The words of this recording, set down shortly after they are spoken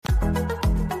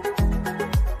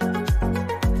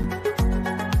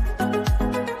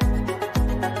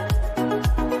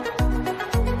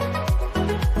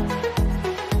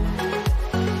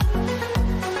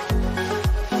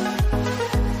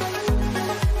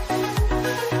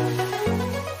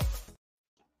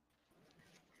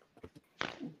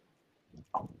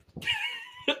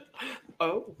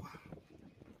Oh.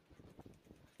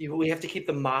 We have to keep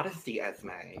the modesty, Esme.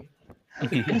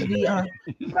 Because we are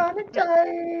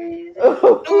monetized.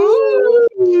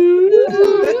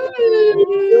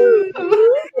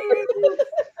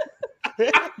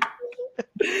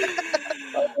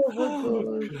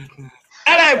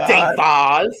 Hello,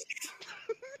 divas.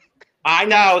 I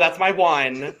know, that's my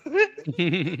one.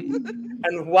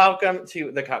 And welcome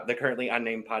to The Cup, the currently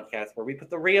unnamed podcast where we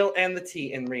put the real and the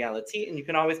tea in reality, and you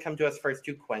can always come to us first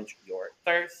to quench your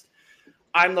thirst.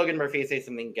 I'm Logan Murphy. Say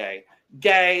something gay.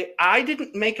 Gay, I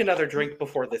didn't make another drink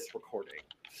before this recording,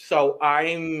 so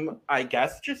I'm, I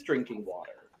guess, just drinking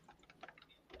water.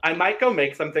 I might go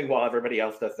make something while everybody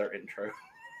else does their intro.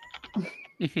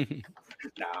 No,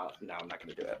 I'm not going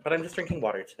to do it, but I'm just drinking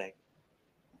water today.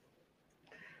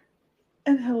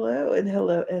 And hello, and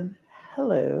hello, and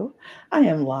hello. I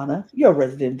am Lana, your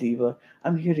resident diva.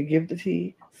 I'm here to give the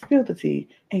tea, spill the tea,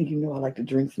 and you know I like to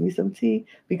drink me some tea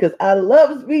because I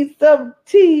love me some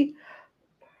tea.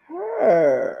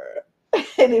 Purr.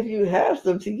 And if you have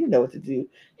some tea, you know what to do.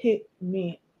 Hit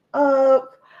me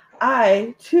up.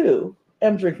 I, too,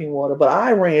 am drinking water, but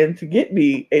I ran to get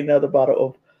me another bottle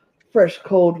of fresh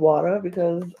cold water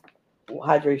because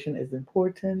hydration is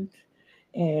important.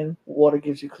 And water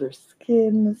gives you clear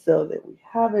skin, so that we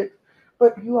have it.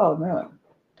 But you all know,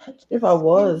 if I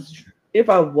was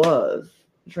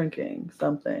drinking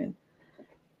something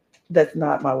that's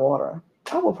not my water,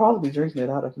 I will probably be drinking it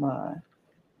out of my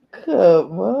cup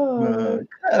mug.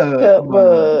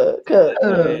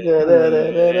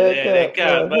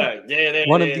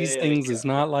 One of these things is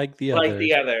not like the other. Like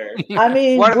the other. I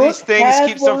mean, one of Brooke these things has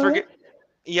keeps them one. forget.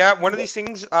 Yeah, one of these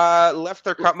things left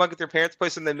their cup mug at their parents'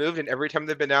 place when they moved, and every time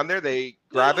they've been down there, they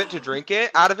grab it to drink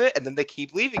it out of it, and then they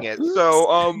keep leaving it.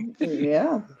 So,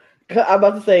 yeah. I'm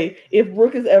about to say, if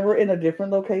Brooke is ever in a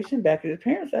different location back at his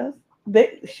parents' house,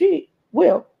 she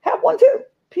will have one too.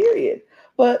 Period.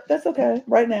 But that's okay.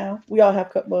 Right now, we all have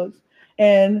cup mugs,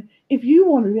 and if you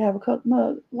want to have a cup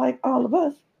mug like all of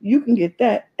us, you can get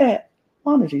that at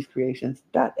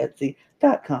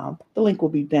monergiescreations.etsy.com. The link will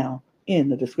be down in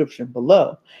the description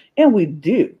below. And we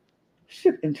do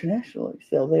ship internationally,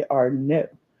 so there are no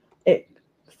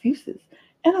excuses.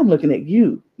 And I'm looking at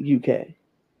you, UK,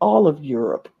 all of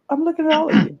Europe. I'm looking at all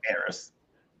of you.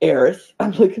 Eris,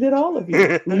 I'm looking at all of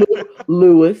you.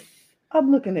 Lewis,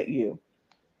 I'm looking at you.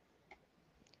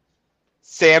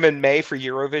 Sam and May for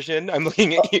Eurovision, I'm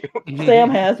looking at you.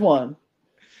 Sam has one.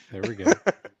 There we go.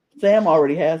 Sam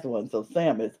already has one, so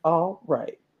Sam is all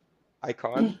right.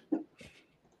 Icon.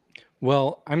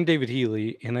 Well, I'm David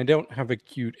Healy, and I don't have a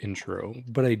cute intro,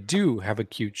 but I do have a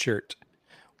cute shirt.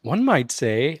 One might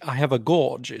say I have a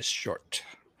gorgeous shirt.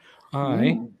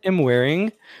 I am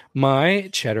wearing my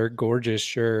Cheddar Gorgeous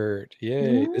shirt.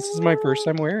 Yay. This is my first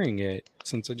time wearing it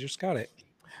since I just got it.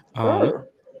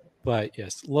 But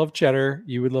yes, love Cheddar.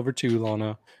 You would love her too,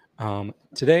 Lana.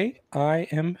 Today, I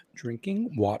am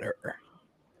drinking water.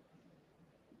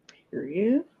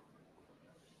 Period.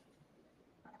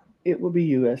 It will be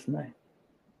you, Esme.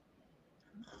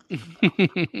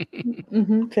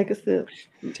 Take a sip.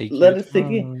 Let it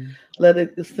sink in. Let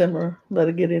it simmer. Let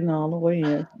it get in all the way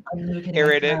in.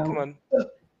 Aerate it. Come on.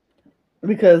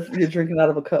 Because you're drinking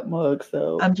out of a cup mug,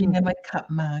 so I'm drinking my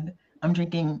cup mug. I'm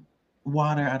drinking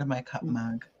water out of my cup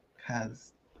mug.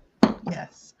 Because,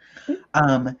 yes.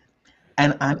 And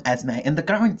I'm Esme. And the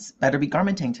garments better be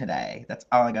garmenting today. That's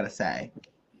all I got to say.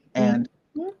 And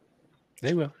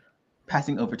they will.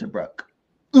 Passing over to Brooke.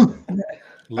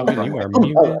 Logan, you are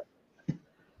muted.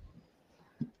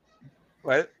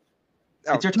 What?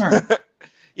 Oh. It's your turn.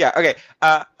 Yeah, okay.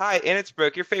 Hi, and it's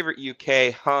Brooke, your favorite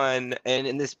UK hun. And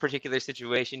in this particular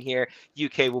situation here,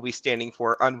 UK will be standing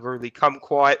for Unworthy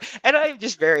Kumquat. And I'm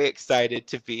just very excited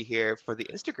to be here for the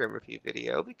Instagram review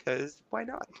video because why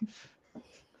not?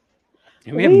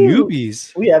 And we have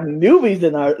newbies. We have newbies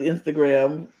in our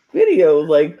Instagram videos.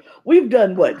 Like, we've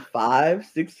done, what, 5,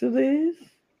 6 of these?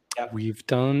 Yep. We've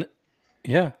done,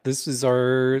 this is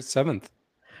our 7th.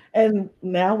 And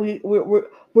now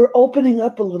we're opening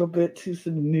up a little bit to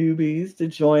some newbies to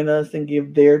join us and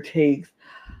give their takes.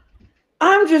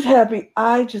 I'm just happy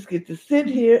I just get to sit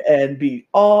here and be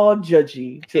all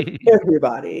judgy to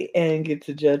everybody and get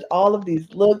to judge all of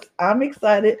these looks. I'm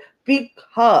excited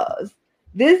because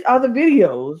these are the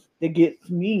videos that gets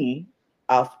me,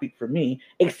 I'll speak for me,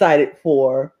 excited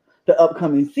for the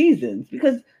upcoming seasons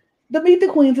because the Meet the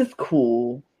Queens is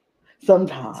cool.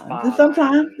 Sometimes. And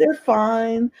sometimes they're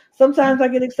fine. Sometimes I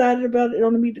get excited about it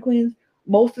on the Meet the Queens.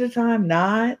 Most of the time,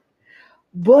 not.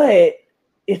 But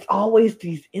it's always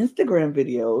these Instagram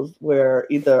videos where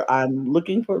either I'm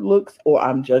looking for looks or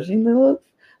I'm judging the looks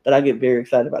that I get very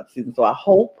excited about the season. So I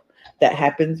hope that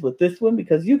happens with this one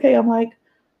because UK, I'm like,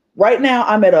 right now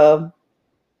I'm at a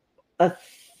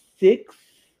 6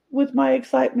 with my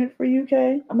excitement for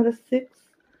UK. I'm at a 6.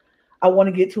 I want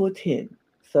to get to a 10.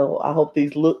 So I hope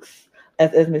these looks,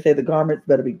 as Esme say, the garments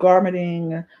better be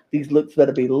garmenting. These looks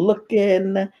better be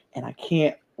looking, and I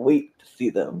can't wait to see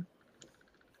them.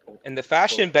 And the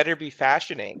fashion better be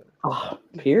fashioning. Oh,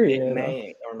 It period.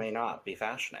 may or may not be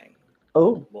fashioning.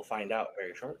 Oh, We'll find out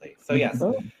very shortly. So yes.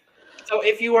 oh. So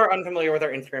if you are unfamiliar with our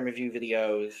Instagram review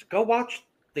videos, go watch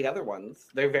the other ones.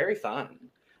 They're very fun.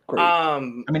 Great. I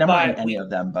mean, I'm not in any of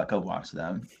them, but go watch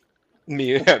them.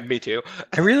 Me too.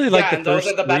 I really like yeah, the and those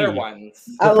first are the better three. ones.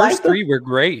 The I like first three were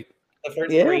great. The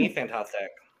first Yeah. 3, fantastic.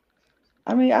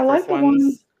 I mean, I like First the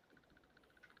ones,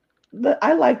 one.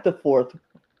 I like the fourth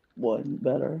one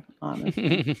better,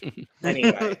 honestly.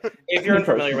 anyway, if you're Me unfamiliar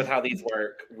personally. with how these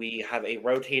work, we have a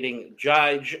rotating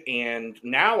judge and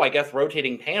now I guess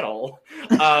rotating panel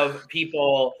of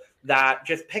people that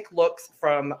just pick looks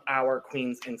from our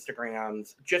queens'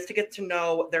 Instagrams just to get to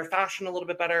know their fashion a little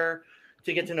bit better,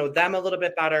 to get to know them a little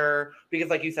bit better. Because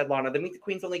like you said, Lana, the Meet the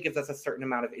Queens only gives us a certain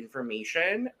amount of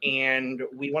information and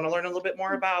we want to learn a little bit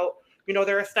more about, you know,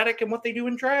 their aesthetic and what they do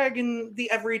in drag in the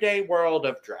everyday world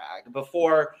of drag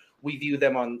before we view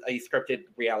them on a scripted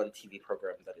reality TV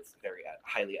program that is very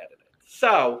highly edited.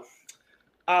 So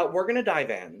we're going to dive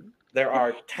in. There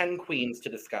are 10 queens to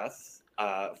discuss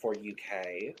for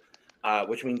UK,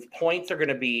 which means points are going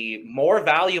to be more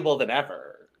valuable than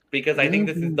ever because I think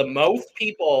this is the most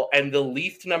people and the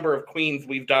least number of queens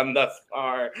we've done thus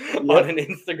far on an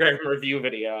Instagram review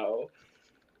video.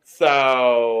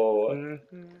 So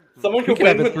someone We could could win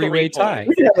have a with 3 three-way tie.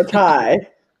 We could have a tie.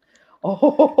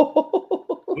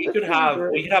 Oh, We could have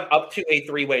up to a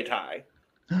 3-way tie.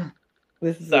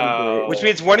 This is So- Which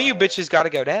means one of you bitches got to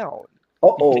go down.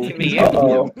 oh, It can be you.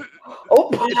 oh, It's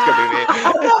gonna be me.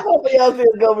 I thought somebody else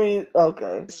was gonna be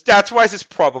okay. Stats wise, it's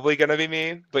probably gonna be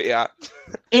me, but yeah.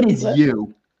 It is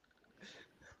you.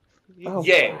 Oh,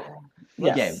 Yeah. God.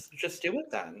 Let's Yeah, just do it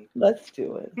then. let's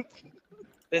do it.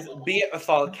 This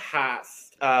beautiful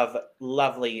cast of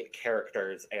lovely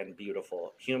characters and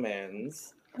beautiful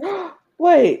humans.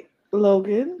 Wait,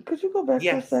 Logan, could you go back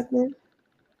Yes. for a second?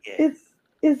 Yes.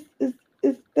 Is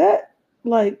that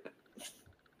like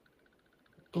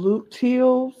blue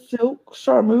teal silk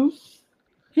charmeuse?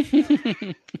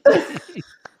 Maybe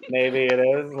it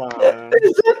is. Lana.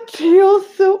 Is it teal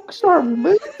silk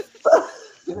charmeuse?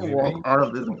 Walk out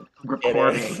of this It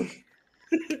recording.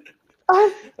 is.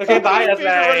 I, Okay, bye, Favorite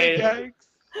running Esme. gags.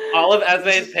 All of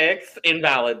Esme's picks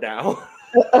invalid now.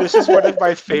 This is one of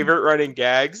my favorite running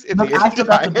gags in Look, the I still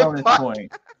got the entire bonus podcast.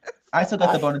 point. I still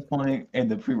got the bonus point in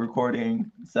the pre-recording.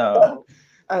 So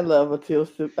I love a teal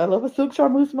silk. I love a silk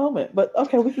charmeuse moment. But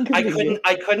okay, we can continue.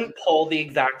 I couldn't pull the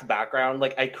exact background.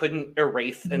 Like I couldn't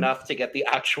erase enough to get the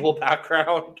actual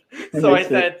background. So I makes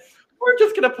said, we're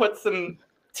just gonna put some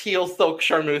teal silk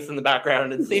charmeuse in the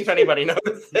background and see if anybody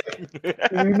notices it.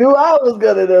 You knew I was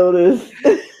gonna notice.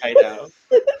 I know.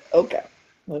 Okay,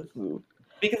 let's move.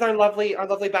 Because our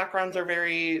lovely backgrounds are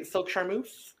very silk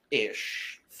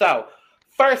charmeuse-ish. So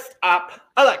first up,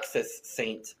 Alexis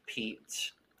St.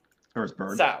 Pete. first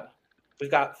bird. So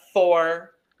we've got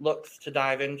 4 looks to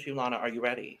dive into. Lana, are you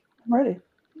ready? I'm ready.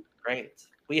 Great.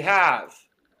 We have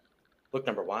look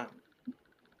number 1,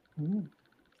 Mm,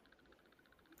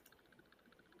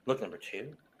 look number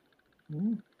 2,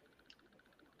 mm,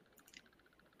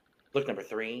 look number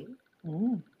 3,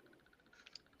 mm,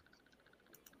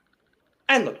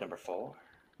 and look number 4.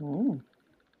 mm.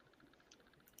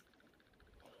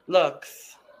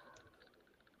 Looks.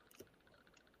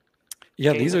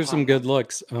 Yeah, Okay, these are some Lana. good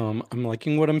looks. I'm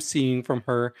liking what I'm seeing from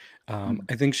her.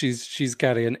 I think she's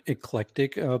got an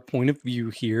eclectic point of view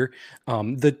here.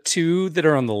 The 2 that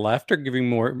are on the left are giving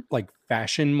more like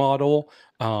fashion model.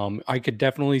 I could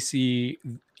definitely see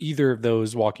either of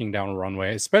those walking down a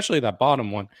runway, especially that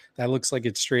bottom one. That looks like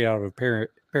it's straight out of a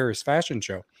Paris fashion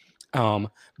show.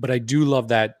 But I do love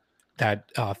that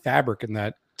fabric in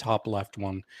that top left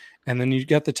one. And then you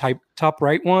got the top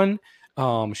right one.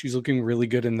 She's looking really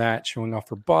good in that, showing off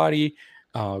her body,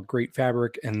 great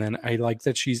fabric. And then I like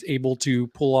that she's able to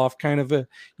pull off kind of a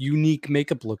unique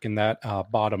makeup look in that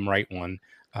bottom right one.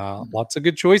 Lots of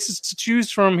good choices to choose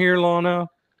from here, Lana.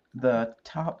 The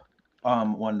top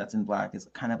one that's in black is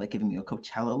kind of like giving me a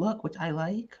Coachella look, which I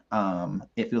like.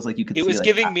 It feels like you could It see was like,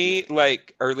 giving me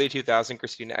like early 2000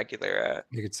 Christina Aguilera.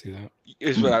 You could see that.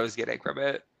 Is what I was getting from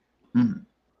it. Mhm.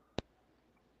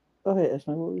 Go ahead,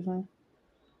 Esme. What were you saying?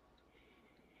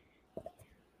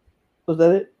 Was that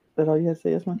it? That all you had to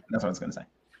say, Esme? That's what I was gonna say.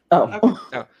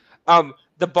 Oh.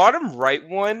 The bottom right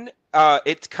one,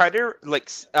 it's kind of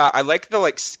like I like the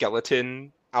like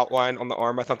skeleton outline on the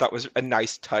arm. I thought that was a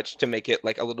nice touch to make it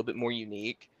like a little bit more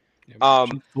unique. She's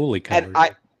fully And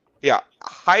covered. yeah,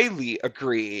 highly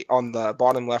agree on the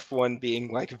bottom left one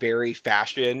being like very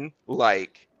fashion.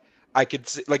 Like I could,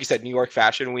 like you said, New York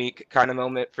Fashion Week kind of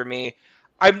moment for me.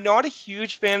 I'm not a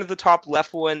huge fan of the top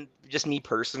left one, just me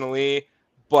personally,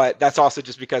 but that's also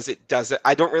just because it doesn't.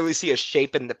 I don't really see a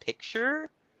shape in the picture.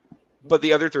 But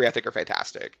the other three I think are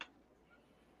fantastic.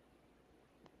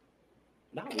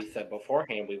 No, we said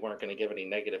beforehand we weren't going to give any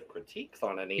negative critiques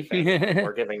on anything.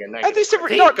 We're giving a I negative think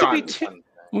critique not to on be too. something.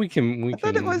 we can. I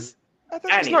thought it was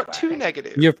not too Anyway.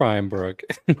 negative. You're fine, Brooke.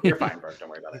 You're fine, Brooke. Don't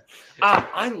worry about it.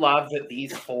 I love that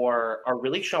these four are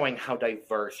really showing how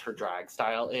diverse her drag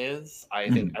style is. I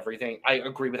think everything. I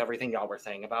agree with everything y'all were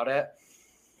saying about it.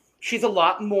 She's a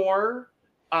lot more.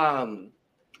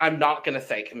 I'm not going to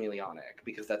say chameleonic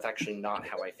because that's actually not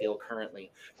how I feel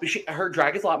currently. But her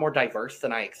drag is a lot more diverse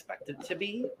than I expected it to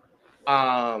be.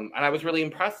 And I was really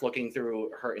impressed looking through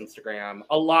her Instagram.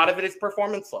 A lot of it is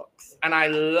performance looks. And I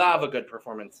love a good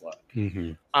performance look.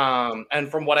 Mm-hmm. And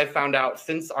from what I found out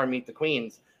since our Meet the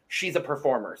Queens, she's a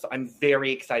performer. So I'm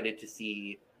very excited to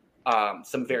see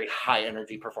some very high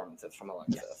energy performances from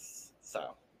Alexis. Yes.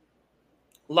 So,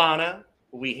 Lana,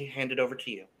 we hand it over to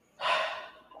you.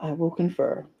 I will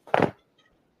confer.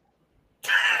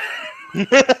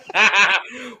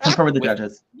 Confer with the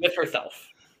judges. With herself.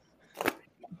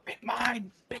 Pick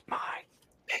mine. Pick mine.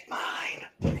 Pick mine.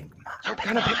 Pick mine. I'm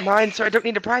gonna pick mine, so I don't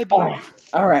need to bribe you.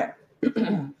 All right.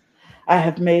 I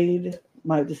have made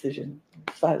my decision.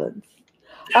 Silence.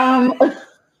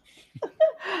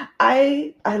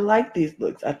 I like these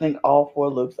looks. I think all four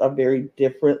looks are very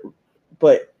different,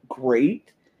 but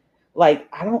great. Like,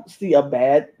 I don't see a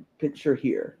bad picture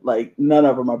here. Like, none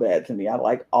of them are bad to me. I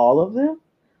like all of them.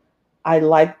 I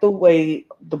like the way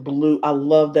the blue, I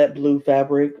love that blue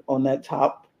fabric on that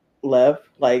top left.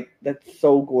 Like, that's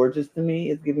so gorgeous to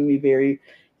me. It's giving me very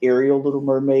Ariel Little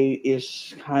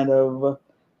Mermaid-ish kind of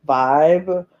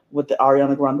vibe with the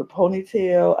Ariana Grande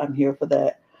ponytail. I'm here for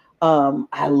that.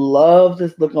 I love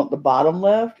this look on the bottom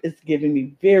left. It's giving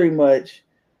me very much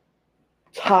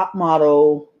top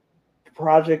model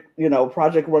project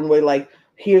runway, like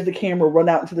here's the camera, run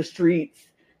out into the streets,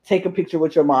 take a picture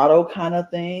with your model kind of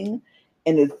thing.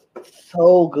 And it's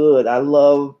so good. I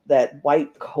love that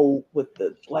white coat with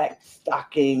the black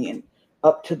stocking and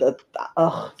up to the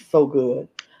so good.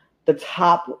 The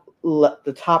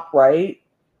top right,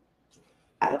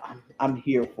 I'm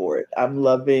here for it. I'm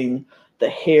loving the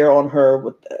hair on her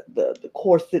with the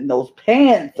corset, and those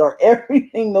pants are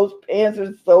everything. Those pants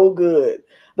are so good.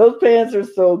 Those pants are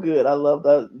so good. I love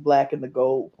the black and the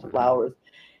gold flowers.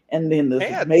 And then the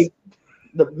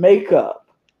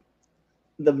makeup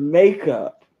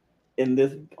in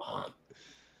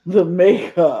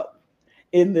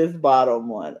this bottom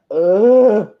one.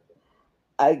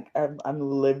 I'm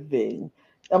living.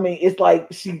 I mean, it's like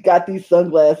she got these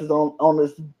sunglasses on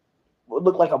this,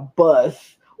 look like a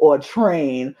bus or a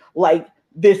train. Like,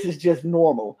 this is just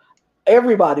normal.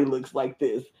 Everybody looks like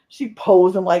this. She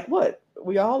posing like what?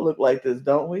 We all look like this,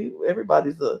 don't we?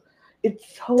 It's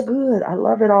so good. I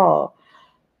love it all.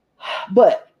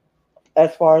 But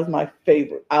as far as my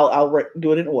favorite, I'll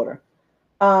do it in order.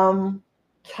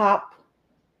 Top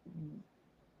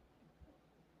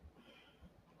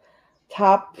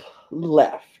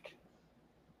left.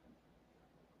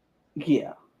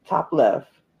 Yeah, top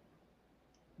left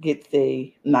gets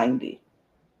a 90.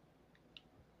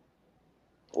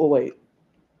 Oh, wait.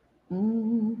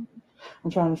 I'm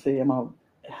trying to see.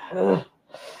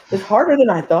 It's harder than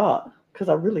I thought because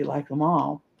I really like them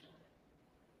all.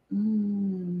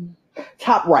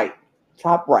 Top right.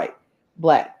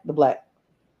 Black. The black.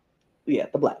 Yeah,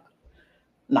 the black.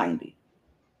 90.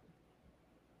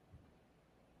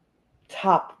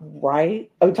 Top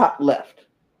left.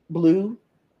 Blue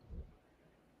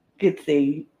gets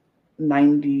a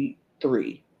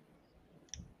 93.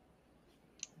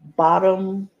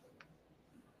 Bottom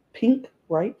pink,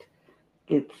 right,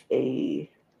 gets a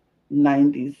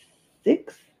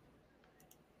 96.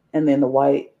 And then the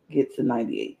white gets a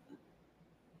 98.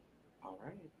 All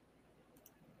right.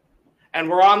 And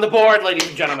we're on the board, ladies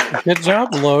and gentlemen. Good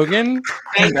job, Logan.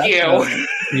 Thank you.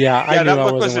 Yeah, I knew that I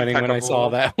look was wasn't winning when I saw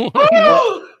that one.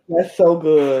 That's so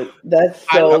good. That's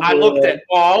so good. I looked at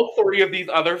all three of these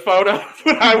other photos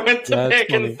when I went to That's pick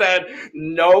funny. and said,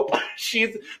 nope,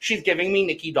 she's giving me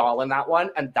Nikki Doll in that one,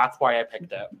 and that's why I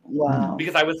picked it. Wow.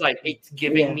 Because I was like, it's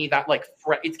giving Yeah. me that, like,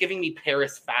 it's giving me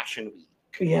Paris Fashion Week.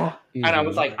 Yeah. And I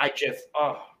was Mhm. like, I just,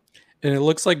 And it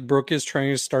looks like Brooke is trying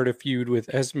to start a feud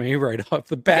with Esme right off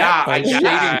the bat Yeah, by I shading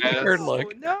guess. her No,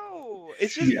 look. no.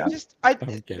 It's Yeah. just I'm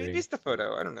maybe kidding. it's the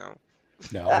photo. I don't know.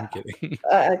 No, I'm kidding.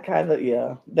 I kind of,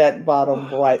 yeah. That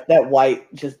bottom right, that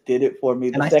white just did it for me.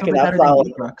 And The I still second look I better than saw you,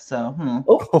 it, Brooke. So,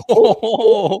 oh, oh,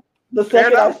 oh. The Fair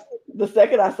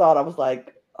second enough. I saw it, I was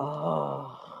like,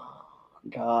 oh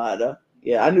God.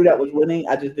 Yeah, I knew that was winning.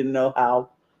 I just didn't know how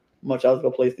much I was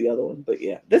gonna place the other one. But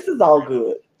yeah, this is all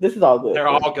good. This is all good. They're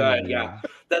all good. Yeah,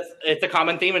 it's a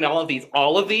common theme in all of these.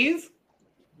 All of these,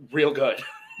 real good.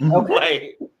 Okay.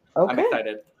 Like, I'm Okay.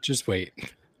 excited. Just wait.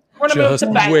 We're gonna move Just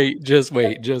to Bank. wait. Just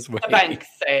wait. Just wait.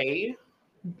 Banksy.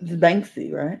 It's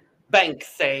Banksy, right?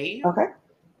 Banksy. Okay.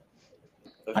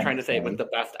 I was trying to say it with the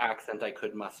best accent I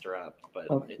could muster up, but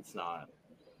Okay. it's not.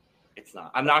 It's not.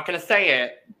 I'm not gonna say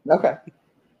it. Okay.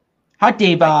 hot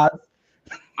divas.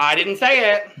 I didn't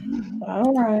say it.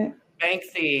 All right.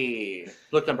 Banksy.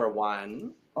 Look number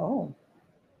 1. Oh.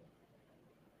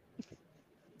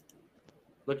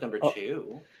 Look number Oh.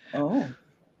 2. Oh.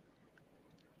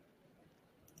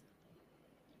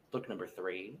 Look number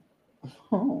 3.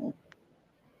 Oh.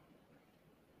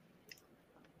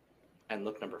 And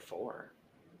look number 4.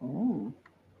 Oh.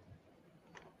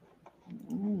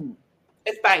 Mm.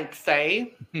 It's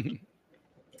Banksy.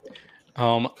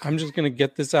 I'm just gonna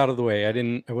get this out of the way.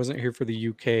 I wasn't here for the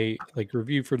UK like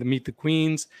review for the Meet the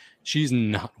Queens. She's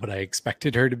not what I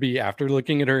expected her to be after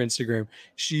looking at her Instagram.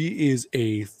 She is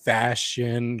a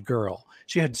fashion girl.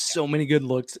 She had so many good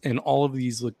looks, and all of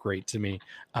these look great to me.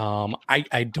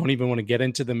 I don't even want to get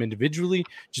into them individually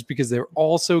just because they're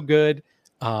all so good.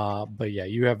 But yeah,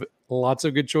 you have lots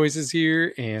of good choices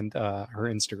here, and her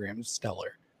Instagram is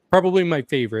stellar. Probably my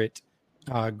favorite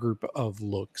group of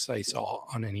looks I saw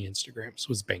on any Instagrams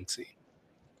was Banksy.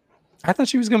 I thought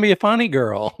she was gonna be a funny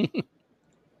girl.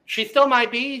 She still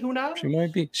might be. Who knows? She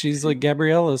might be. She's like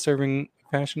Gabriella serving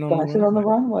fashion on Fashion the on the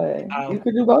runway. runway. You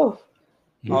could do both.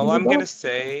 You All can I'm do gonna both.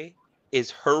 say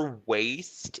is her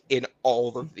waist in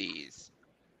all of these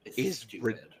It's is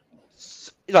stupid.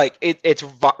 like it's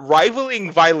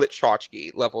rivaling Violet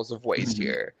Chachki levels of waist Mhm.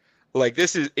 here. Like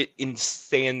this is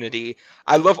insanity.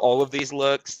 I love all of these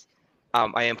looks.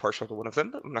 I am partial to one of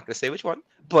them. I'm not gonna say which one,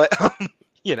 but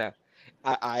you know,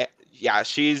 yeah,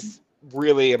 she's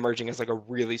really emerging as like a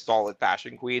really solid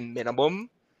fashion queen minimum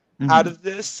out of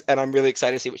this, and I'm really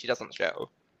excited to see what she does on the show.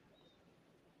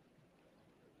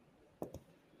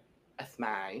 That's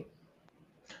my.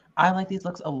 I like these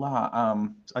looks a lot.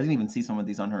 I didn't even see some of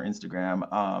these on her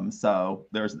Instagram. So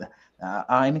there's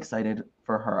I'm excited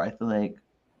for her. I feel like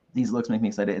these looks make me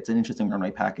excited. It's an interesting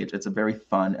runway package. It's a very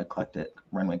fun, eclectic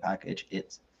runway package.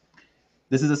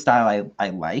 This is a style I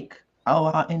like a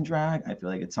lot in drag. I feel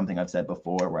like it's something I've said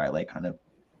before where I like kind of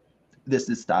this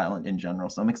is style in general.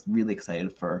 So I'm really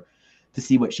excited to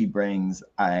see what she brings.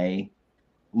 I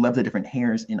love the different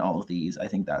hairs in all of these. I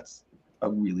think that's a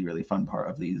really, really fun part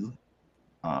of these.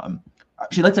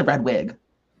 She likes a red wig.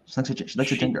 She likes a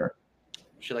ginger.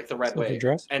 She likes a red Silver wig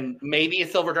dress? and maybe a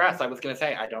silver dress. I was gonna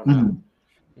say I don't know.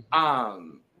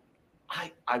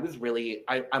 I was really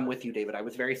I'm with you, David. I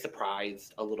was very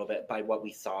surprised a little bit by what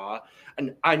we saw,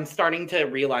 and I'm starting to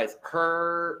realize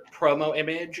her promo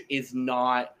image is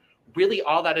not really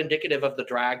all that indicative of the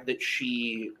drag that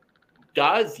she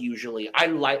does usually.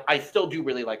 I still do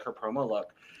really like her promo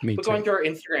look. Me But too. going to her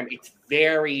Instagram, it's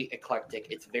very eclectic.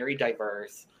 It's very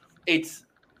diverse. It's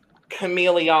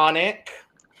chameleonic,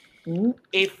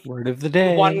 if Word of the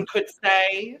day. one could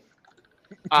say.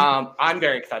 I'm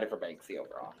very excited for Banksy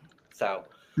overall. So,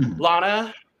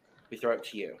 Lana, we throw it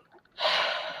to you.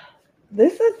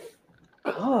 This is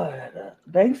good.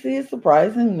 Banksy is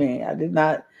surprising me.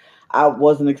 I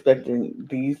wasn't expecting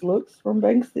these looks from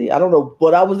Banksy. I don't know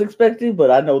what I was expecting,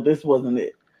 but I know this wasn't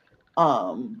it.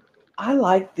 I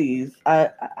like these. I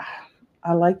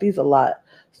like these a lot.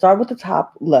 Start with the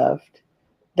top left.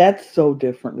 That's so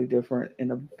different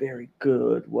in a very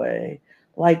good way.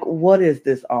 Like, what is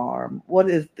this arm? What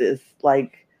is this?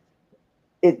 Like,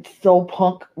 it's so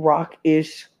punk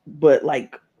rock-ish, but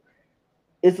like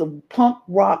it's a punk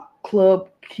rock club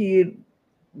kid,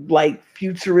 like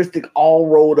futuristic, all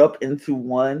rolled up into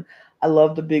one. I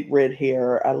love the big red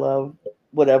hair. I love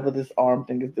whatever this arm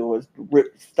thing is doing. It's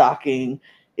ripped stocking.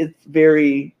 It's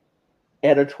very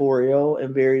editorial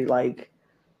and very like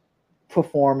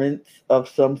performance of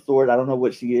some sort. I don't know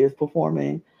what she is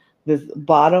performing. This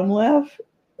bottom left,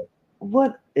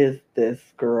 what is this,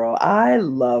 girl? I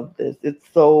love this. It's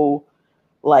so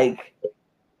like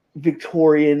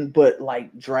Victorian, but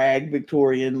like drag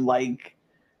Victorian, like,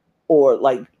 or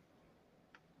like,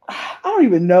 I don't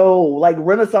even know, like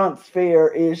Renaissance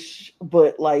fair-ish,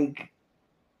 but like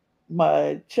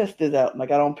my chest is out, and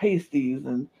like I don't pasties,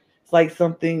 and it's like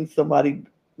something somebody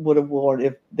would have worn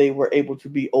if they were able to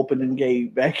be open and gay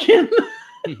back in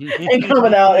and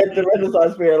coming out at the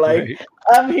Renaissance Fair. Like Right.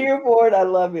 I'm here for it. I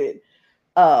love it.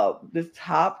 This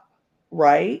top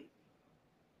right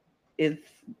is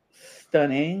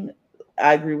stunning.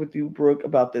 I agree with you, Brooke,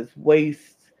 about this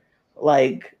waist.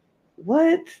 Like,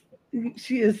 what?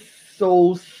 She is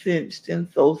so cinched and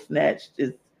so snatched.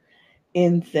 It's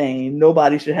insane.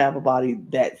 Nobody should have a body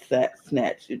that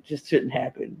snatched. It just shouldn't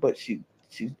happen. But she's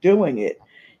doing it,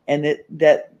 and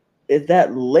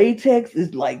that latex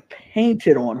is like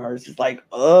painted on her. It's just like,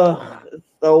 ugh, it's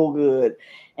so good.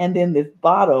 And then this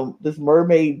bottom, this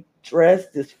mermaid dress,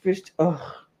 this fish, ugh,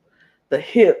 the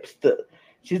hips,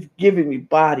 she's giving me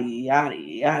body,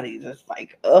 yaddy, yaddy. It's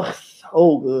like, ugh,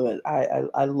 so good.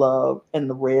 I love, and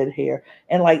the red hair,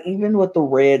 and like even with the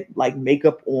red like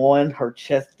makeup on her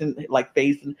chest and like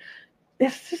face, and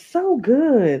it's just so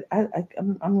good.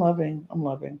 I'm loving.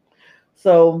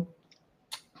 So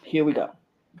here we go.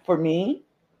 For me,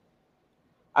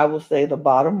 I will say the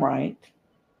bottom right.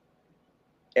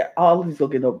 Yeah, all of these will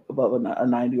get above a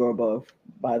 90 or above,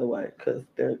 by the way, because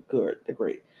they're good. They're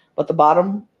great. But the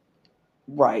bottom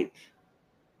right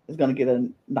is going to get a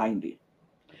 90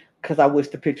 because I wish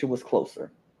the picture was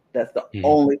closer. That's the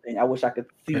only thing. I wish I could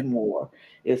see more.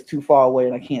 It's too far away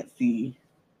and I can't see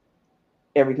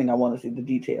everything I want to see, the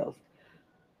details.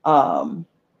 The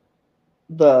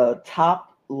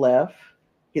top left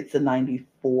gets a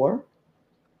 94.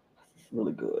 It's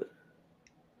really good.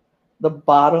 The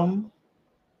bottom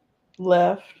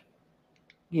left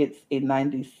gets a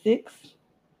 96,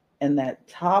 and that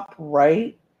top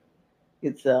right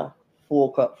gets a full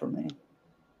cup for me.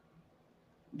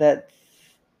 That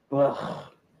top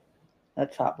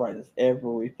right is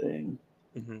everything.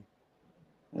 And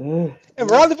we're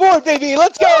on the board, baby.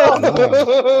 Let's go.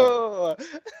 Oh,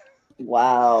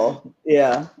 Wow.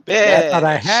 Yeah. I thought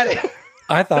I had it.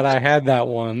 I thought I had that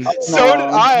one. So did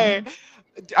I.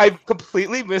 I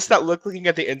completely missed that look looking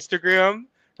at the Instagram,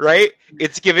 right?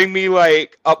 It's giving me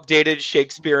like updated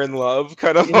Shakespeare in Love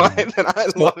kind of vibe, and I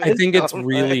love it. I think it's so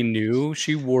really much. new.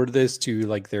 She wore this to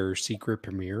like their secret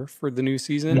premiere for the new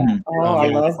season. Yeah. Oh, I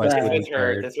love Quest that. was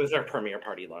This was her premiere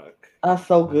party look. That's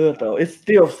so good though. It's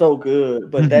still so good,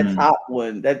 but that top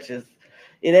one, that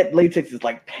latex is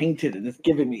like painted and it's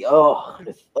giving me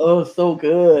it's so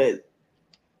good.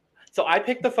 So I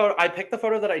picked the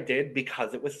photo that I did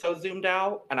because it was so zoomed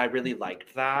out, and I really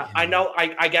liked that. I know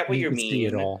I get what you can see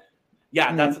it mean. all.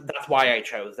 Yeah, that's why I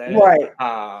chose it. Right.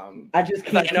 I just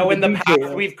 'cause I can't know see in the details.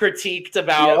 past we've critiqued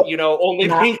about only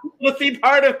Not- being able to see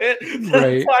part of it. That's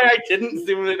Right. why I didn't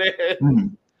zoom it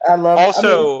in. I love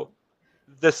Also,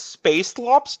 the space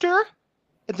lobster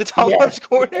in the top Yes. left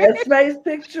corner. that space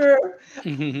picture.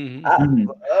 She's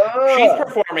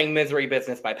performing "Misery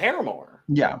Business" by Paramore.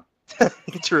 Yeah.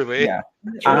 Truly. Yeah.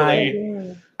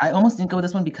 Truly. I almost didn't go with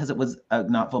this one because it was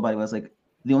not full body. I was like,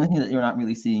 the only thing that you're not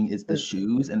really seeing is the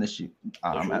shoes and the shoes.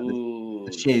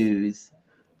 The shoes.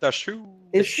 The shoe.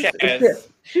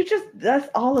 She just that's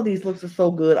all of these looks are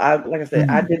so good. Like I said,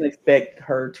 I didn't expect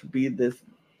her to be this,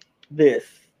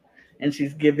 and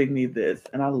she's giving me this,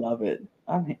 and I love it.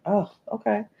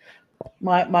 Okay.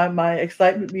 My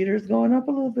excitement meter is going up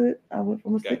a little bit. I went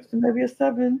from a 6 to maybe a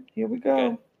 7. Here we go.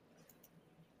 Good.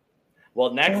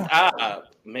 Well, next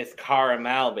up, Miss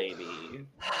Caramel, baby.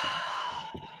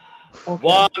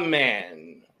 Okay.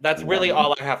 Woman. That's really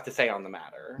all I have to say on the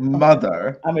matter.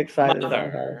 Mother. I'm excited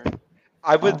about her. Mother.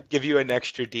 I would give you an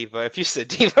extra diva if you said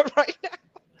diva right now.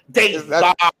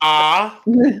 Diva. I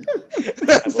will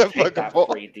That's take that applicable.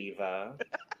 free diva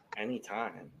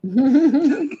anytime.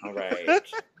 All right.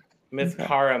 Miss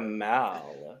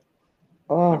Caramel.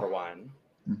 Number 1.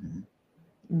 Mm-hmm.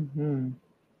 Mhm.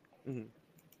 Number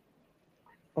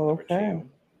Okay.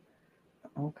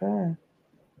 2. Okay.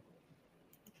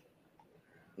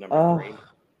 Number 3.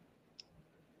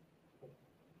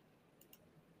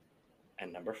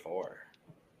 And number 4.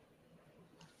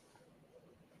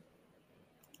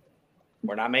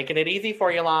 We're not making it easy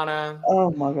for you, Lana. Oh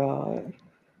my God.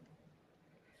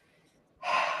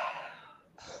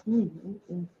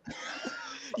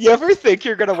 You ever think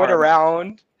you're gonna win Caramel.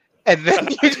 around, and then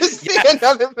you just see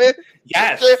another bit,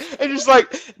 Yes. and you're just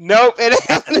like, nope, it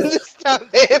happened this time,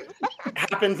 babe. It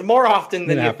happens more often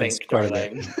than It you happens think, quite a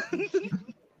bit.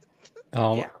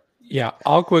 darling. Yeah,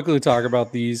 I'll quickly talk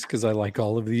about these because I like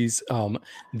all of these.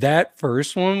 That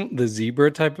first one, the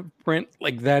zebra type of print,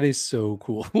 like that is so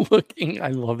cool looking. I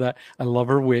love that. I love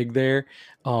her wig there.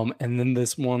 And then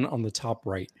this one on the top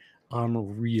right,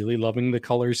 I'm really loving the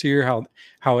colors here.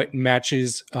 How it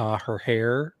matches her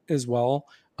hair as well.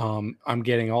 I'm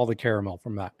getting all the caramel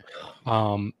from that.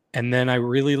 And then I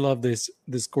really love this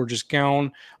gorgeous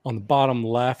gown on the bottom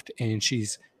left, and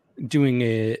she's doing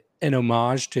an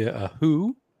homage to a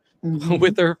Who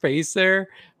with her face there.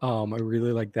 I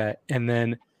really like that. And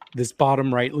then this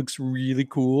bottom right looks really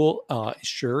cool.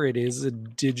 Sure, it is a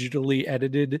digitally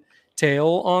edited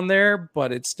tail on there,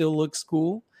 but it still looks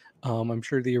cool. I'm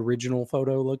sure the original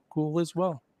photo looked cool as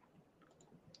well.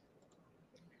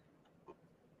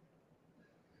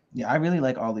 Yeah, I really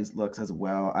like all these looks as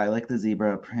well. I like the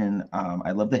zebra print.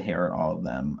 I love the hair in all of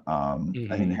them. I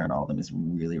think the hair in all of them is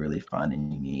really, really fun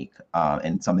and unique.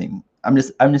 And something I'm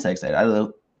just excited. I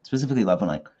specifically love when,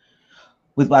 like,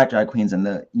 with Black drag queens and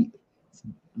the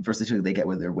versatility they get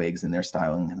with their wigs and their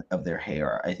styling of their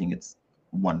hair. I think it's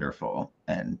wonderful,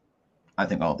 and I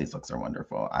think all of these looks are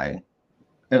wonderful. I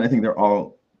think they're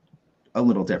all a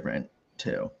little different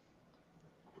too.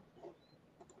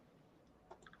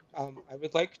 I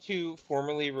would like to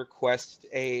formally request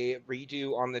a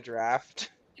redo on the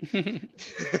draft.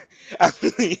 At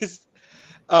least.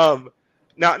 No,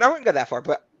 I wouldn't go that far,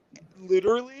 but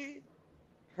literally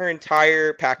her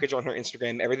entire package on her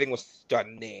Instagram, everything was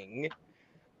stunning.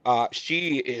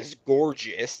 She is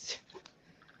gorgeous.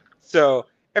 So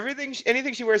anything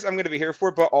she wears, I'm going to be here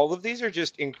for, but all of these are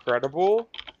just incredible.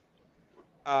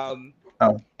 And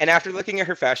after looking at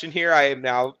her fashion here, I am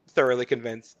now thoroughly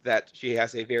convinced that she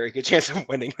has a very good chance of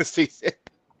winning this season.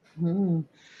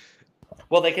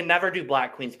 Well, they can never do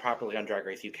Black Queens properly on Drag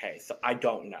Race UK, so I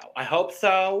don't know. I hope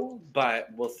so, but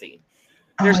we'll see.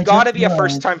 There's got to be a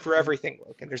first time for everything,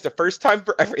 Logan. There's a first time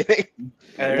for everything. And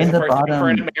there's a first time for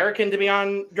an American to be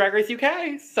on Drag Race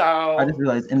UK, so... I just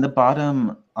realized in the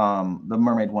bottom, the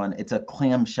mermaid one, it's a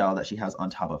clamshell that she has on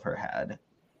top of her head.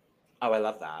 Oh, I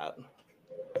love that.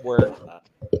 Word.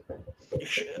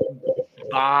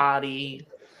 Body,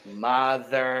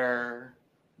 mother.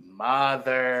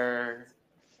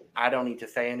 I don't need to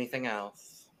say anything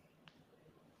else.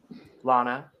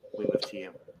 Lana, we move to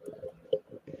you.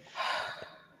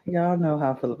 Y'all know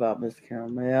how I feel about Miss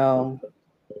Caramel.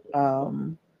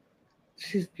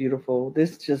 She's beautiful.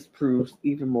 This just proves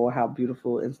even more how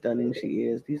beautiful and stunning she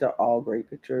is. These are all great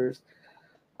pictures.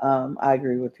 I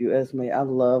agree with you, Esme. I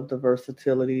love the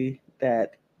versatility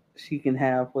that she can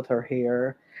have with her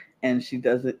hair, and she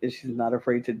does it, and she's not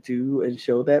afraid to do and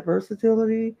show that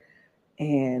versatility.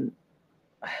 And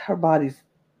her body's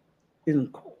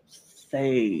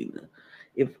insane.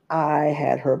 If I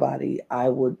had her body, I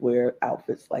would wear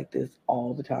outfits like this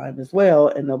all the time as well,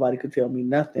 and nobody could tell me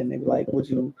nothing. They'd be like, would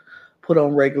you put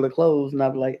on regular clothes? And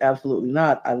I'd be like, absolutely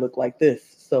not. I look like this,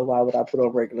 so why would I put on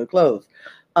regular clothes?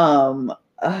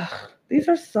 These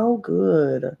are so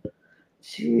good.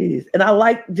 Jeez. And I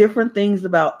like different things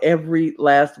about every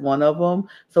last one of them.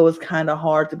 So it's kind of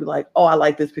hard to be like, oh, I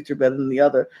like this picture better than the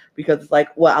other, because it's like,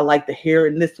 well, I like the hair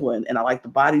in this one, and I like the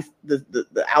body, the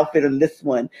outfit in this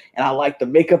one, and I like the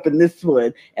makeup in this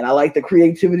one, and I like the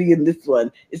creativity in this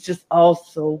one. It's just all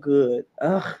so good.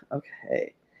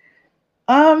 Okay.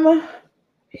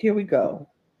 Here we go.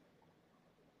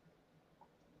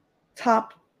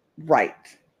 Top right,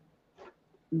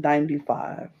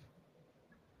 95.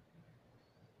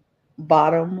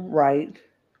 Bottom right,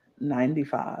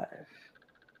 95.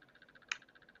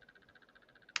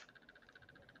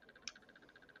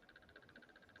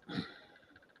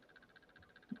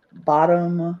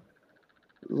 Bottom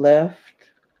left,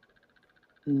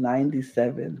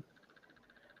 97.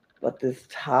 But this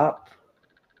top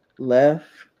left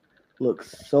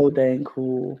looks so dang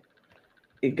cool.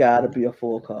 It gotta be a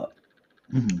full cup.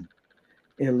 Mm-hmm.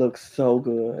 It looks so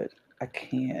good. I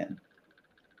can't.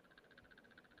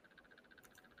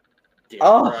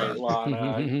 Right,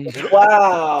 Lana.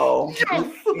 Wow.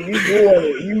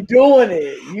 You doing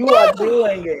it. You are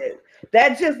doing it.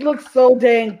 That just looks so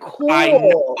dang cool. I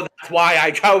know, that's why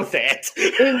I chose it.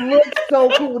 It looks so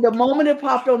cool. The moment it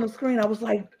popped on the screen, I was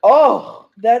like, oh,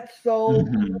 that's so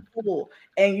cool.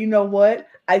 And you know what?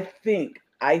 I think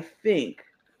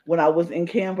when I was in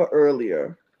Canva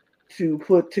earlier to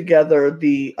put together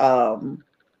the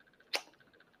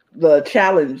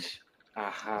challenge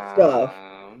stuff,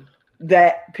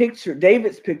 that picture,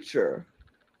 David's picture,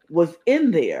 was in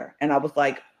there, and I was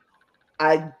like,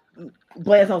 I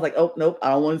glanced, I was like, oh nope, I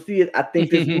don't want to see it. I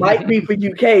think this might be for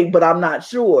UK, but I'm not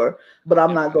sure. But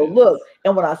I'm not gonna look.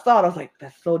 And when I saw it, I was like,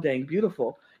 that's so dang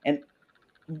beautiful. And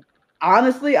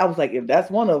honestly, I was like, if that's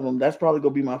one of them, that's probably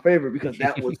gonna be my favorite, because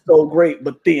that was so great.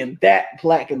 But then that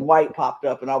black and white popped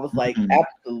up, and I was like,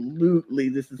 absolutely,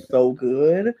 this is so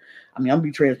good. I mean, I'm gonna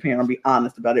be transparent, I'm gonna be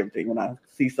honest about everything. When I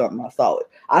see something, I saw it.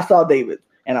 I saw David,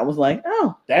 and I was like,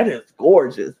 oh, that is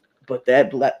gorgeous. But that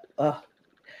black,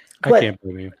 I But can't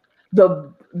blame you.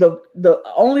 the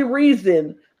only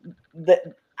reason that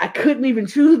I couldn't even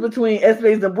choose between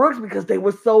Esme's and Brooks because they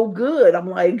were so good. I'm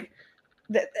like,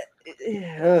 Dude,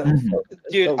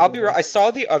 so I'll be good. real. I saw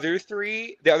the other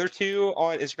two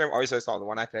on Instagram. Obviously, I saw the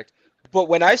one I picked. But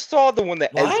when I saw the one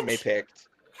that What? Esme picked,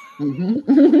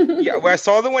 Mhm. yeah, when I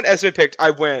saw the one Esme picked,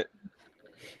 I went.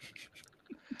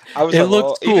 I was It like,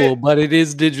 looks well, cool, even but it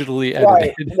is digitally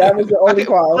Right. edited. That was the only okay,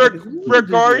 problem.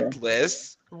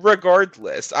 regardless,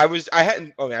 I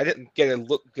didn't get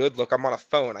a good look. I'm on a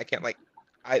phone. I can't Right.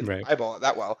 eyeball it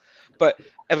that well. But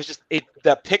it was just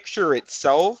the picture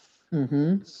itself,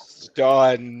 Hmm.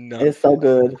 stun. It's so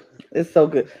good. It's so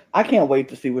good. I can't wait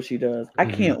to see what she does. I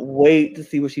Mhm. can't wait to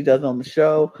see what she does on the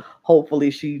show.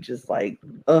 Hopefully, she just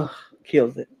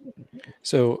kills it.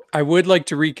 So I would like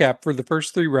to recap for the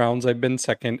first 3 rounds. I've been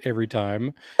second every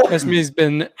time. Esme's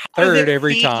been How does third it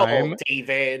every feel, time.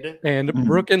 David? And Mhm.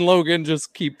 Brooke and Logan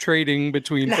just keep trading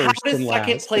between And how first does and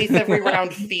second last. place every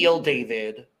round feel,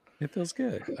 David? It feels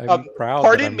good. I'm proud that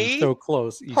Pardon I'm me? so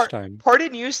close each time.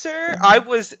 Pardon you, sir. I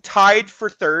was tied for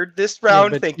third this Yeah,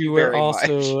 round. but Thank you you were very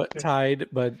also tied,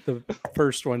 but the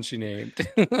first one she named.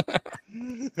 much.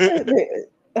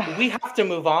 We have to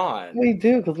move on We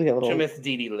do because we have a to little. Miss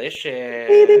Dee Delicious,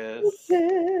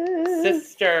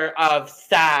 sister of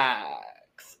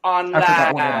Sax on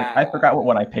I Lab. forgot what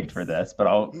one I picked for this, but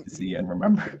I'll see and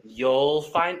remember. You'll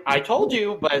find. I told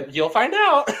you, but you'll find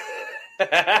out.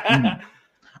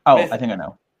 Oh, Miss- I think I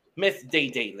know. Miss Day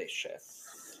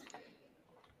Delicious.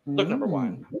 Look number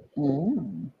 1.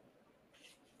 Mm.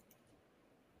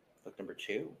 Look number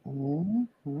 2.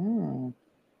 Mm.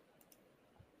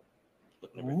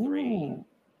 Look number 3. Mm.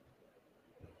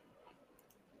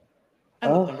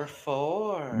 And look Oh. number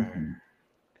 4. Mhm.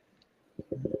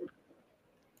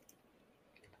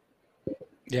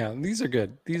 Yeah, these are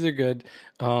good. These are good.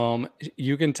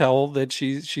 You can tell that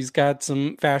she's got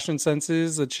some fashion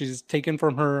senses that she's taken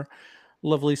from her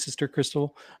lovely sister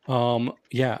Crystal.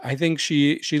 Yeah, I think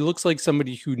she looks like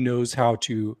somebody who knows how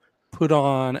to put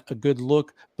on a good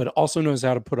look, but also knows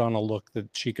how to put on a look that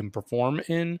she can perform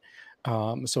in.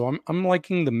 So I'm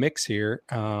liking the mix here.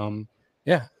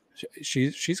 Yeah,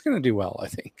 she's gonna do well, I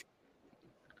think.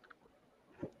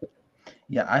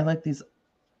 Yeah, I like these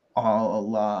all a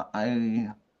lot.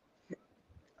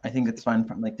 I think it's fun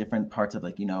from like different parts of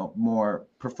more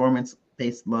performance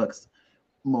based looks,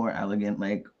 more elegant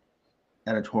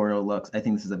editorial looks. I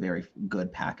think this is a very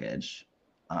good package.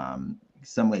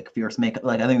 Some fierce makeup.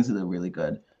 I think this is a really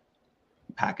good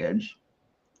package.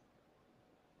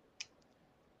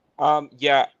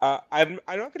 Yeah, I'm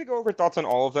not gonna go over thoughts on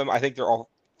all of them. I think they're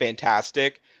all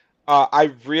fantastic.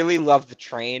 I really love the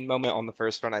train moment on the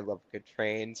first one. I love a good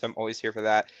train, so I'm always here for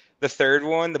that. The third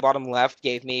one, the bottom left,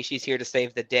 gave me "She's Here to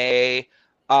Save the Day."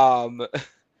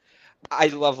 I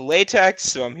love latex,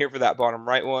 so I'm here for that bottom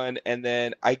right one. And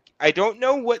then I don't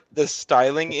know what the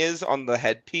styling is on the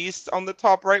headpiece on the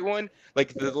top right one,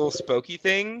 like the little spokey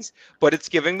things, but it's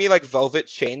giving me like Velvet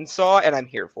Chainsaw, and I'm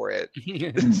here for it.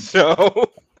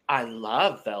 So. I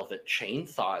love Velvet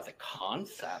Chainsaw as a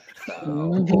concept, though.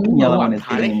 Mhm. Pink and yellow Oh, one I'm is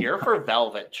kind of giving. here for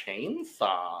Velvet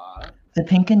Chainsaw. The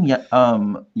pink and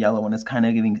yellow one is kind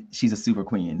of giving. She's a super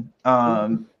queen.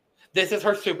 This is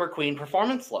her super queen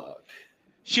performance look.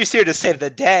 She's here to save the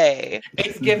day.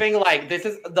 It's giving this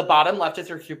is the bottom left is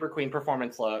her super queen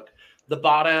performance look. The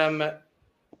bottom,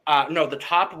 the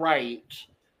top right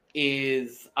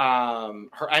is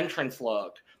her entrance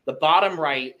look. The bottom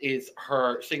right is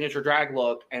her signature drag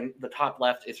look, and the top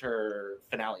left is her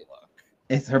finale look.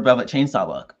 It's her Velvet Chainsaw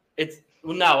look. It's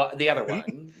the other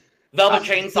one. Velvet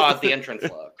Chainsaw is the entrance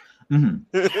look.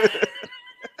 Mm-hmm.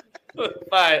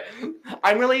 But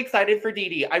I'm really excited for Dee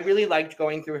Dee. I really liked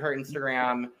going through her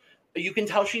Instagram. You can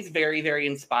tell she's very, very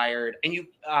inspired, and you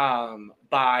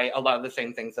by a lot of the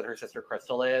same things that her sister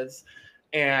Crystal is,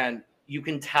 and you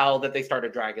can tell that they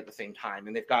started drag at the same time,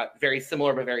 and they've got very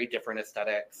similar but very different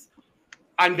aesthetics.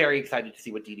 I'm very excited to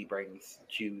see what Dee Dee brings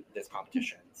to this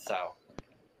competition. So.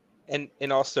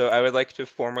 And also, I would like to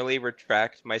formally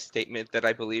retract my statement that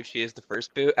I believe she is the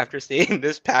first boot after seeing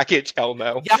this package. Hell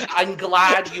no. Yeah, I'm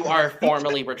glad you are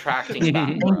formally retracting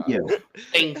that. Thank you.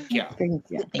 Thank you. Thank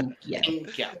you. Thank you.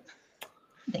 Thank you.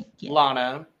 Thank you.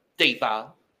 Lana,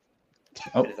 Deva,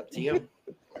 Oh. it is up to you.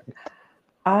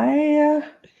 I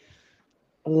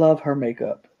love her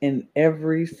makeup in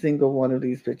every single one of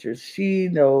these pictures. She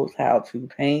knows how to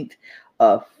paint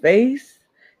a face.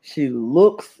 She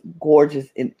looks gorgeous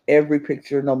in every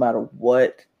picture, no matter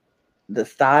what the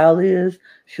style is.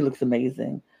 She looks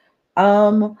amazing.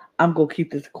 I'm gonna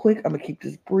keep this quick. I'm gonna keep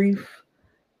this brief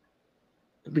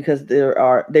because there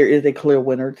is a clear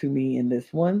winner to me in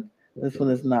this one. This one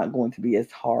is not going to be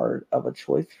as hard of a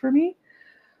choice for me.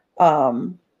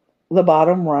 The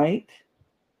bottom right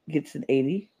gets an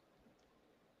 80.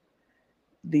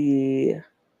 The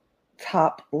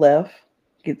top left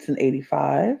gets an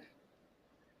 85.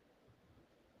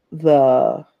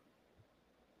 The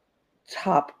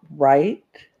top right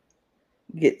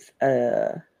gets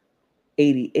a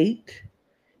 88,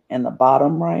 and the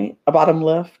bottom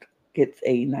left gets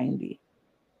a 90.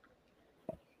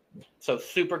 So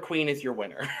Super Queen is your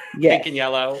winner. Yes. Pink and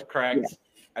yellow, correct? Yes.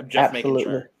 I'm just making Absolutely.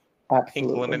 sure. Pink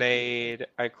Absolutely. lemonade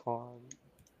icon.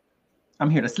 I'm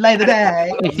here to slay the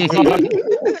day.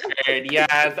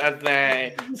 Yes,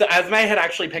 Esme. So Esme had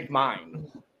actually picked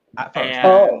mine. At first. And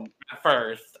Oh. at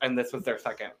first, and this was their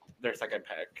second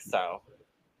pick. So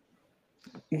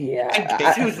Yeah. and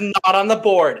guess who's not on the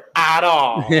board at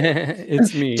all?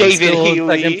 It's me. David Still in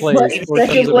Healy. second place. four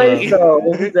Second times in a place, row.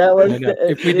 though. That was I know.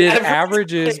 If we did Every-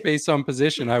 averages based on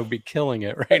position, I would be killing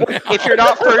it right now. If you're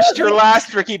not first, you're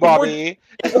last, Ricky Bobby.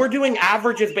 If we're doing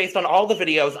averages based on all the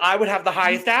videos, I would have the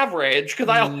highest average because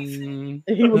I Mm,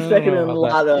 He was I don't second in know a about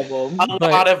lot of them. a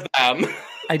But- lot of them.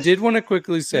 I did want to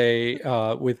quickly say,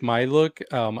 with my look,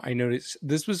 I noticed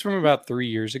this was from about 3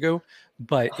 years ago,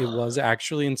 but it was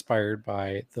actually inspired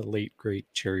by the late great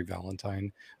Cherry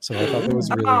Valentine. So I thought that was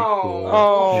really cool.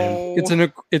 Oh.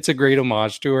 And it's a great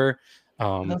homage to her.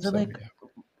 Those are like yeah.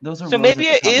 those are So roses maybe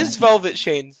that it come is in- Velvet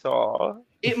Chainsaw.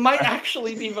 It might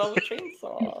actually be Velvet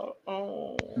Chainsaw.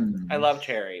 Oh, I love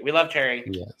Cherry. We love Cherry.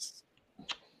 Yes.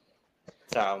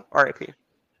 So R.I.P.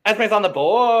 Esme's on the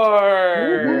board.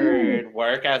 Woohoo.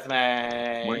 Work,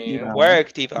 Esme. Diva.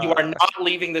 Work, Diva. You are not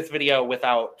leaving this video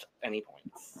without any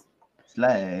points.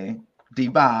 Slay.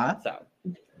 Diva. So,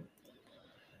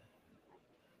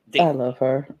 I love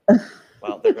her.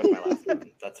 well, there goes my last one.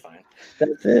 That's fine.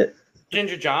 That's it.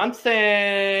 Ginger Johnson.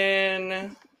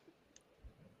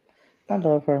 I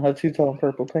love her. Her two-tone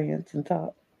purple pants and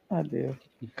top. I do.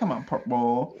 Come on,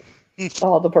 purple.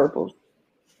 All the purples.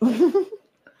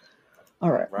 All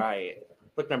right. Right.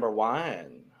 Look, number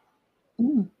 1.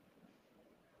 Mm.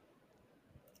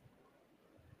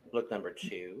 Look, number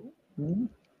 2. Mm.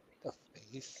 The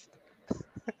face.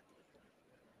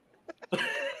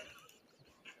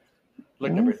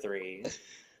 Look, number 3.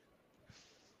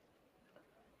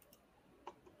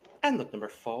 And look, number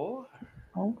 4.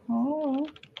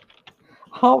 Okay.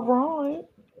 All right.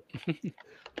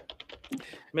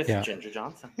 Miss Yeah. Ginger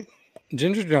Johnson.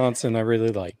 Ginger Johnson, I really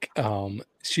like.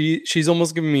 She's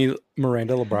almost giving me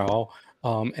Miranda Lebrão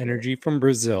energy from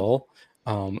Brazil,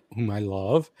 whom I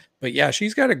love. But yeah,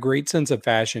 she's got a great sense of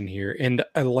fashion here, and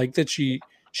I like that she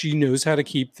knows how to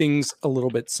keep things a little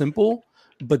bit simple,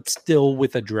 but still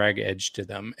with a drag edge to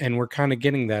them. And we're kind of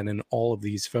getting that in all of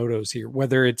these photos here,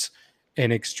 whether it's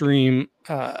an extreme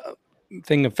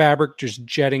thing of fabric just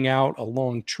jetting out, a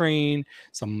long train,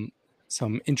 some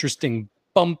interesting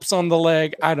bumps on the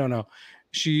leg. I don't know.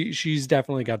 She's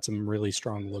definitely got some really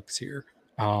strong looks here.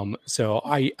 So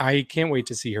I can't wait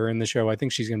to see her in the show. I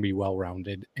think she's going to be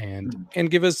well-rounded and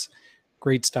give us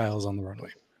great styles on the runway.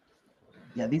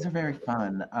 Yeah, these are very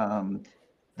fun.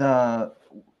 The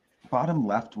bottom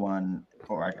left one,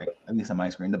 or at least on my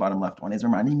screen, the bottom left one is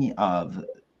reminding me of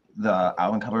the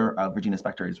album cover of Regina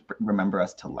Spektor's "Remember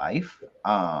Us to Life."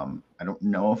 I don't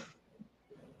know if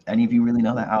any of you really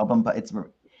know that album, but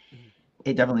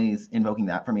it definitely is invoking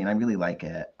that for me, and I really like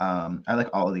it. I like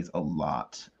all of these a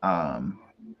lot.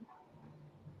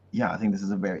 Yeah, I think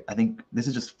this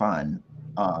is just fun.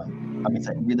 I'm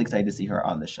really excited to see her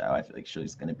on the show. I feel like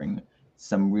she's going to bring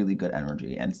some really good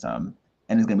energy and is going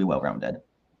to be well-rounded.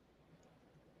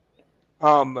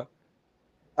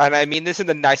 And I mean this in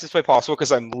the nicest way possible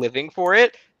because I'm living for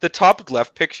it. The top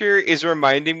left picture is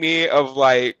reminding me of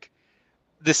like,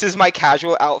 this is my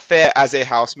casual outfit as a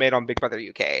housemaid on Big Brother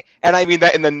UK. And I mean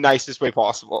that in the nicest way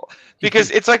possible.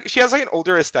 Because it's like, she has like an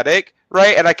older aesthetic,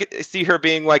 right? And I could see her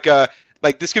being like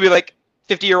this could be like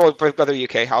 50-year-old Big Brother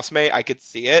UK housemate. I could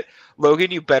see it.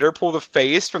 Logan, you better pull the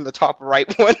face from the top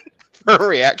right one for a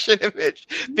reaction image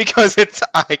because it's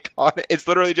iconic. It's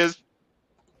literally just,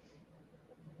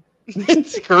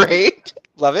 it's great.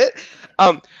 Love it.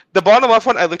 The bottom left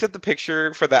one, I looked at the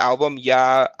picture for the album.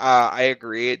 Yeah, I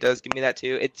agree. It does give me that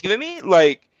too. It's giving me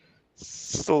like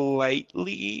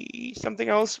slightly something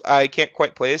else I can't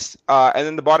quite place. And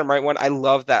then the bottom right one, I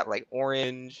love that like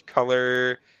orange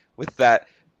color with that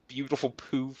beautiful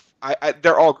poof.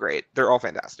 They're all great. They're all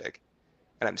fantastic.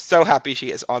 And I'm so happy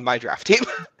she is on my draft team.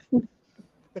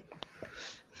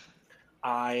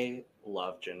 I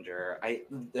love Ginger.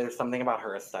 There's something about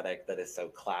her aesthetic that is so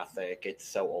classic. It's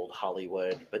so old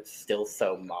Hollywood, but still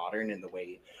so modern in the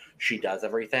way she does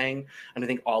everything. And I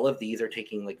think all of these are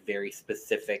taking like very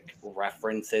specific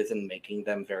references and making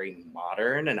them very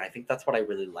modern. And I think that's what I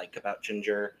really like about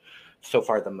Ginger so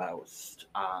far the most.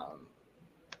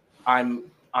 I'm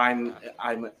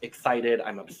excited.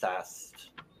 I'm obsessed.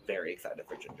 Very excited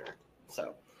for Ginger.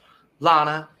 So,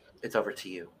 Lana, it's over to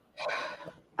you.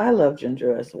 I love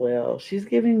Ginger as well. She's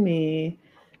giving me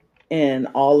in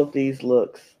all of these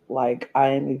looks like I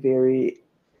am a very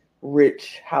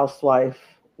rich housewife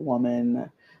woman,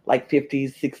 like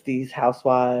 50s, 60s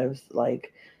housewives.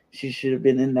 Like she should have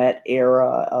been in that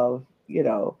era of,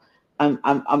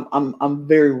 I'm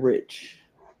very rich.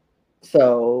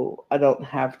 So I don't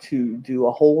have to do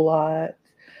a whole lot,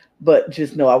 but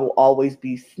just know I will always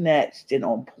be snatched and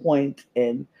on point,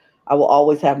 and I will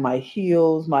always have my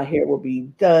heels. My hair will be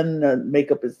done. The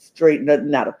makeup is straight,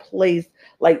 nothing out of place.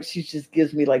 Like she just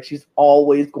gives me like she's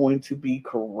always going to be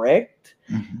correct,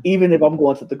 even if I'm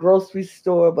going to the grocery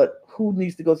store. But who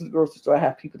needs to go to the grocery store? I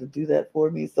have people to do that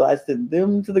for me, so I send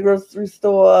them to the grocery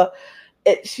store.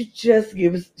 She's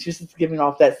just giving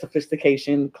off that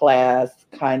sophistication, class,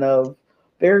 kind of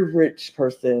very rich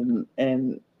person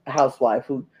and housewife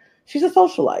who she's a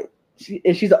socialite.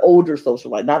 She's an older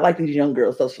socialite, not like these young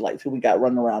girl socialites who we got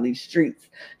running around these streets.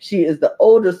 She is the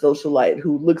older socialite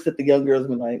who looks at the young girls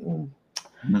and be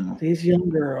like, these young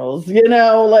girls,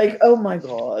 like, oh my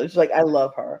gosh, like I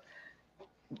love her.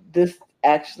 This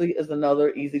actually is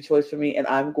another easy choice for me, and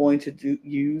I'm going to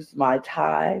use my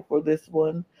tie for this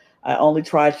one. I only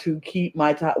try to keep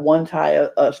my tie, one tie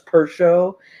per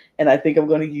show, and I think I'm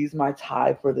going to use my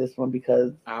tie for this one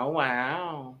because oh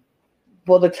wow,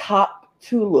 for the top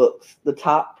two looks, the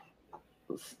top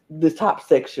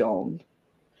section,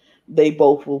 they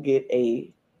both will get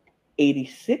a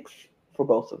 86 for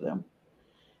both of them,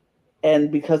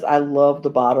 and because I love the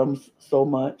bottoms so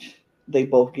much, they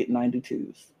both get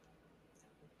 92s.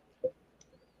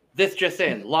 This just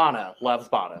in, Lana loves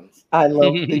bottoms. I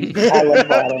love I love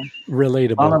bottom.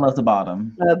 Relatable. Lana loves the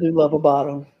bottom. I do love a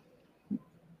bottom.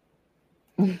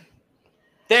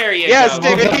 There you Yes, go.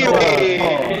 David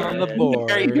Healy. On the board.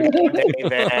 There you go,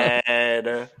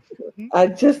 David. I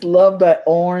just love that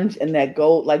orange and that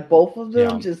gold. Like both of them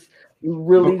Yeah. just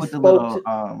really With the spoke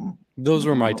little, Those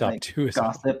were my little, top like, two. as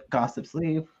well. gossip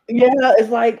sleeve. Yeah, it's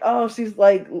like, oh, she's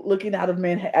like looking out of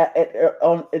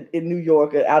Manhattan in New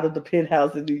York, out of the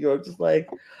penthouse in New York, just like,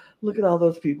 look at all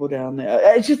those people down there.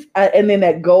 It's just, and then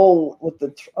that gold with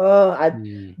the,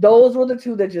 those were the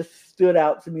two that just stood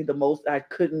out to me the most. I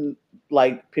couldn't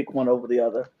like pick one over the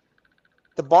other.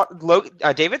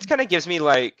 David's kind of gives me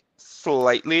like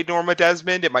slightly Norma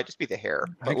Desmond. It might just be the hair,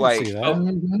 I but can like, see that.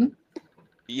 Mm-hmm.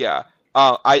 yeah.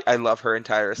 I love her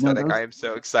entire aesthetic. those- I am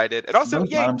so excited. And also,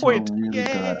 Those yay, bottoms were point. really Yay.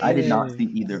 good. I did not see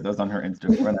either of those on her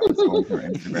Instagram when I was going through her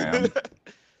Instagram.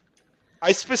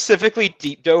 I specifically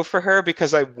deep dove for her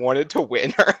because I wanted to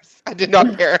win her. I did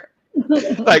not care.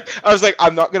 Like, I was like,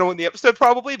 I'm not going to win the episode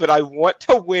probably, but I want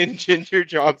to win Ginger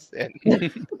Johnson. You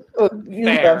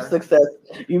Fair. have success.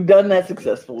 You've done that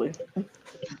successfully.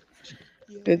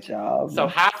 Good job. So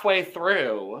halfway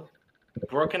through,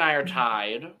 Brooke and I are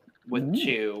tied with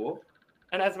 2,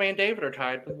 and Esme and David are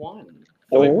tied with 1.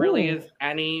 So it really is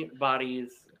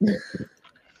anybody's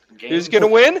game. Who's going to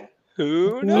win?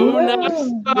 Who knows?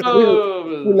 Who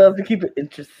knows? We love to keep it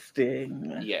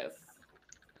interesting. Yes.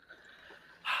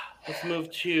 Let's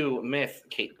move to Miss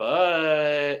Kate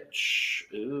Butch.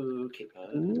 Ooh, Kate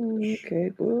Butch. Ooh,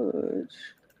 Kate Butch.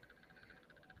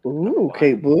 Ooh,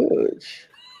 Kate Butch.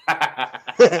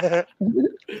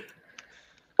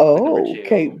 Oh, Number 2.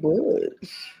 Kate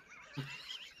Butch.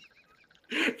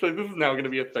 So this is now going to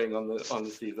be a thing on the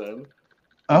season.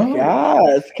 Oh,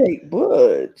 Yes, Kate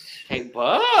Butch. Kate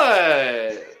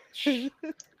Butch.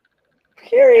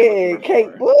 Period.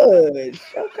 Kate Butch.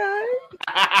 Okay.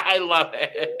 I love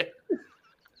it.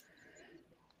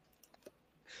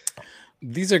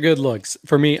 These are good looks.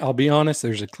 For me, I'll be honest,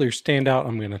 there's a clear standout.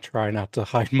 I'm going to try not to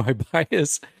hide my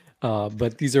bias,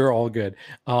 but these are all good.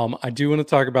 I do want to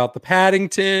talk about the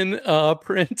Paddington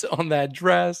print on that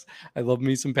dress. I love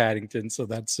me some Paddington, so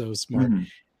that's so smart.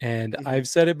 And I've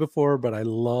said it before, but I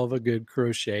love a good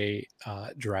crochet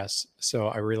dress. So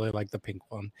I really like the pink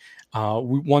one.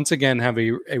 We once again have a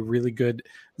really good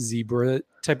zebra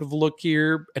type of look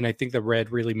here. And I think the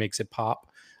red really makes it pop.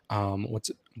 What's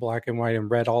it, black and white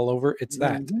and red all over? It's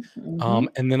that.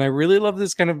 And then I really love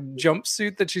this kind of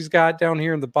jumpsuit that she's got down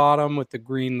here in the bottom with the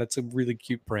green. That's a really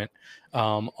cute print.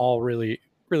 All really,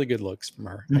 really good looks from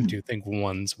her. I do think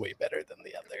one's way better than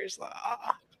the others.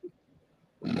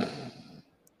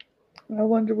 I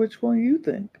wonder which one you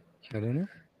think. I don't know.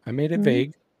 I made it Mhm.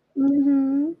 vague.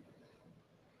 Mm-hmm.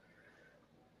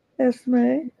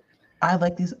 Esme. I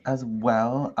like these as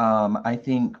well. I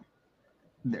think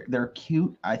they're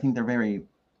cute. I think they're very.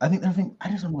 I just don't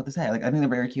know what to say. Like, I think they're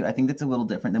very cute. I think that's a little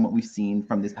different than what we've seen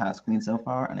from this past queen so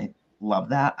far, and I love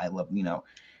that. I love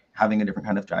having a different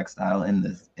kind of drag style in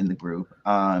the group.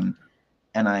 And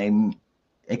I'm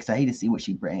excited to see what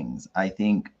she brings. I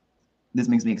think this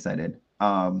makes me excited.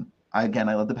 I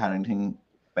love the Paddington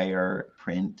Bear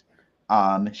print.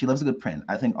 She loves a good print.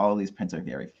 I think all of these prints are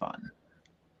very fun.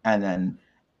 And then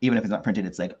even if it's not printed,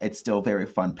 it's still very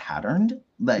fun patterned,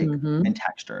 Mhm. and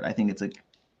textured. I think it's like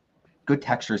good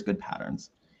textures, good patterns.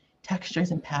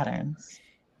 Textures and patterns.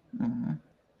 Mhm.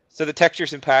 So the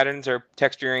textures and patterns are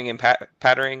texturing and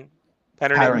patterning.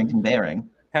 Patterning and bearing.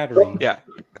 Pattering. Yeah.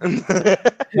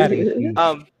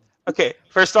 Paddington. Okay.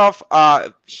 First off,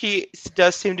 she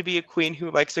does seem to be a queen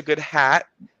who likes a good hat.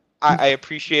 I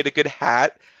appreciate a good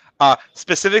hat.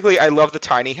 Specifically, I love the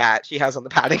tiny hat she has on the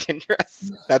Paddington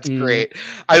dress. That's great.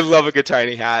 I love a good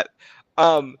tiny hat.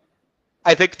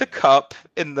 I think the cup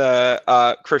in the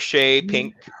crochet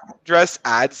pink dress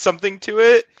adds something to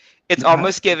it. It's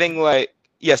almost giving like,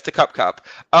 yes, the cup.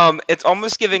 It's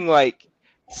almost giving like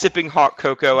sipping hot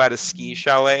cocoa at a ski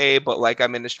chalet, but like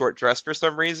I'm in a short dress for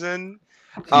some reason.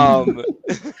 Yeah.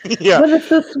 But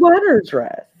it's a sweater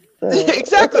dress. So.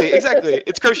 Exactly.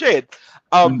 It's crocheted.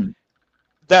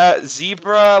 The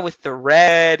zebra with the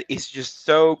red is just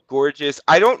so gorgeous.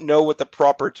 I don't know what the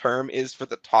proper term is for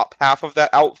the top half of that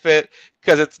outfit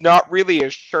because it's not really a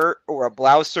shirt or a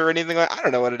blouse or anything like. I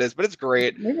don't know what it is, but it's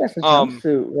great. Maybe that's a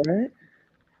jumpsuit, right?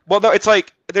 Well, no, it's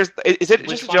like is it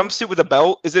just a jumpsuit with a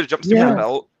belt? Is it a jumpsuit with a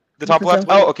belt? The top left?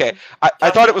 Oh, okay.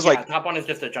 I thought it was like top one is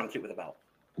just a jumpsuit with a belt.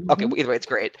 Okay, either way, it's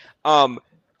great. And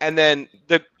then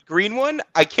the green one,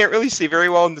 I can't really see very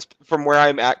well in this from where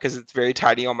I'm at because it's very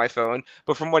tiny on my phone.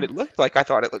 But from what it looked like, I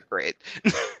thought it looked great.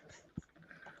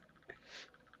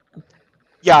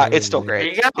 Yeah, it's still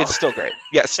great. It's still great.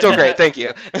 Yeah, still great. Thank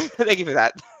you. Thank you for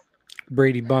that.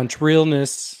 Brady Bunch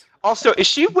realness. Also, is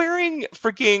she wearing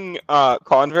freaking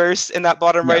Converse in that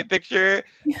bottom right picture?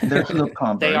 They're heel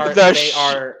Converse.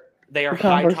 They are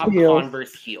high top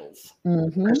Converse heels.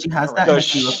 Mm-hmm. She has that.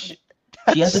 She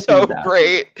has so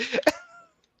great.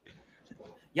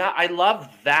 Yeah, I love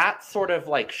that sort of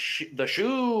like the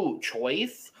shoe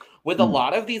choice with a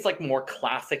lot of these like more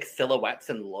classic silhouettes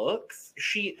and looks.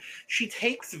 She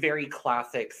takes very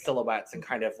classic silhouettes and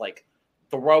kind of like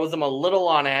throws them a little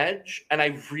on edge, and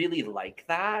I really like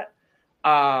that.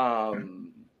 I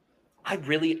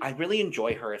really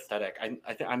enjoy her aesthetic.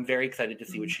 I'm very excited to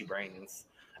see what she brings,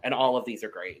 and all of these are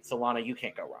great. So Lana, you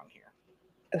can't go wrong here.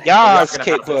 Yes,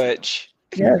 Kate Butch.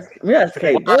 Yes,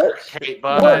 Kate Butch. Kate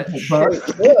Butch.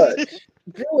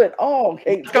 Do it all,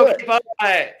 Kate Butch. Kate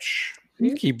Butch.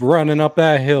 You keep running up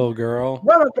that hill, girl.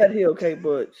 Run up that hill, Kate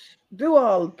Butch. Do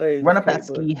all the things. Run up that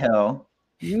ski hill.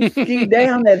 You ski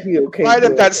down that hill, Kate Right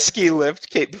Bush. up that ski lift,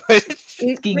 Kate Bush.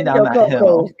 Skiing down that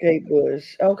hill. Kate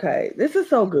Bush. Okay, this is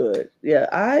so good. Yeah,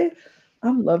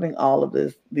 I'm loving all of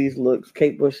these looks.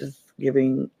 Kate Bush is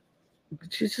giving.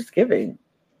 She's just giving.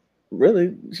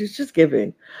 Really, she's just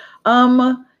giving.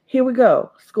 Here we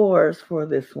go. Scores for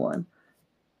this one.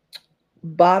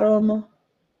 Bottom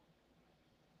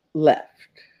left.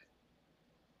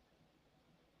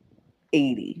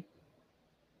 80.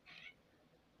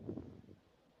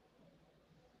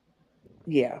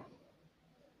 Yeah.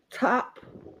 Top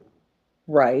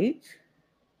right,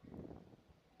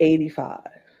 85.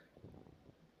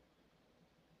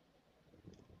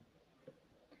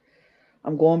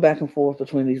 I'm going back and forth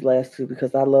between these last two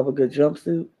because I love a good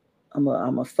jumpsuit. I'm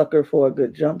a sucker for a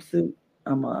good jumpsuit.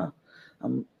 But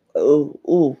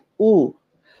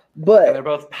and they're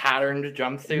both patterned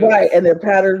jumpsuits. Right, and they're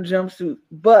patterned jumpsuits.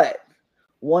 But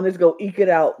one is gonna eke it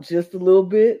out just a little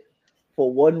bit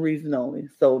for one reason only.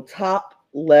 So top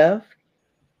left,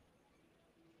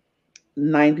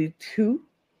 92.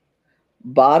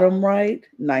 Bottom right,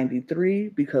 93,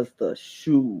 because the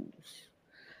shoes.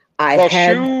 I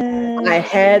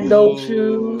had those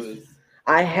shoes.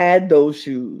 I had those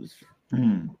shoes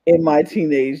in my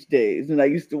teenage days, and I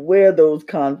used to wear those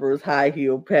Converse high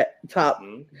heel top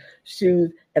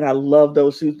shoes, and I love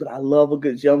those shoes. But I love a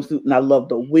good jumpsuit, and I love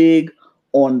the wig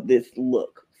on this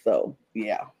look. So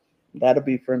yeah, that'll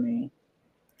be for me.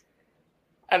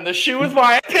 And the shoe is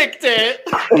why I picked it.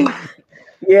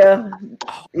 Yeah.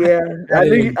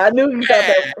 I knew you got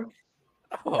that.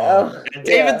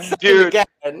 David, dude, again.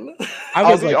 I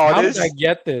was like, how did I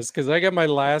get this? Because I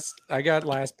got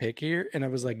last pick here, and I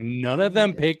was like, none of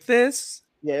them picked this.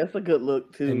 Yeah, it's a good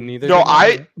look too. And neither No,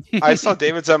 did I saw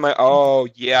David's on my. Oh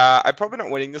yeah, I'm probably not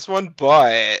winning this one,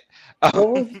 but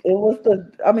It was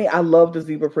the. I mean, I love the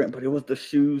zebra print, but it was the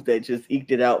shoes that just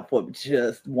eked it out for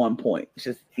just 1 point.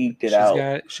 Just eked it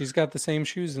out. She's got the same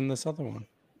shoes in this other one.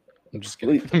 I'm just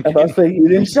If kidding. I say you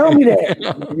didn't show me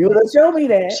that, you would have shown me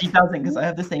that. She doesn't, because I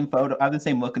have the same photo. I have the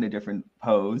same look in a different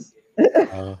pose,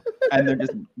 and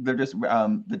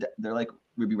they're like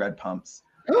ruby red pumps.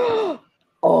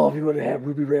 Oh, if you would have had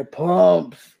ruby red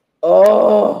pumps.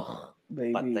 Oh,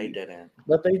 baby. But they didn't.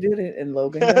 But they did it, and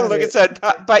Logan got Logan it. said,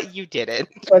 but you didn't.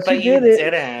 But But you you did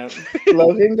it. didn't.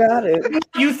 Logan got it.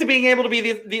 Used to being able to be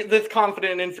this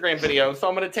confident in Instagram videos, so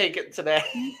I'm gonna take it today.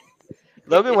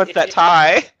 Logan wants that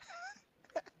tie.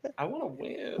 I want to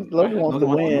win. Logan I wants have to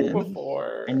win. won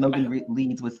Before. And Logan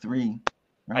leads with 3.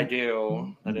 I Right?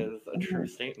 do. That is a true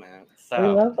statement. We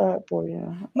So, love that for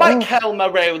you. Michael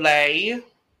Marole,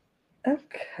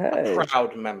 Okay. a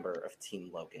proud member of Team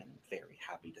Logan. Very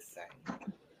happy to say.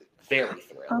 Very I'm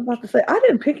thrilled. about to say I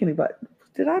didn't pick anybody.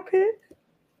 Did I pick?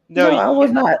 No, I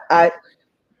was not. I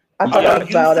thought Yeah, I was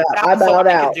you bowed out. said I that so bowed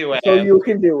I could out. do it. So you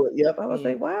can do it. Yep. I was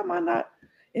like, why am I not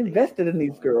invested in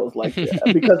these girls like that?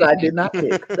 Because I did not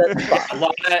pick. That's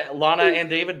fine. Lana and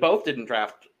David both didn't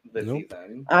draft this Nope.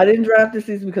 season. I didn't draft this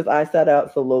season because I sat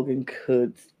out so Logan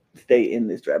could stay in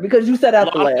this draft. Because you sat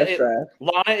out the Lana last is- draft.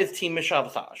 Lana is Team Michelle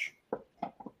Visage.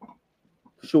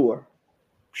 Sure.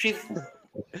 She's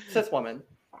cis woman.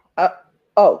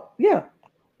 Oh, yeah.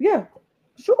 Yeah.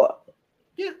 Sure.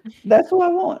 Yeah. That's who I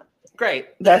want. Great.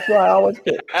 That's who I always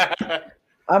pick.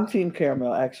 I'm Team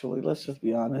Caramel, actually. Let's just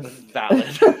be honest. Valid.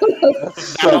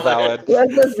 so valid.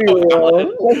 Let's be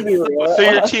real. Let's be real. So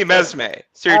you're Team Esme.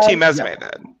 So you're Team Esme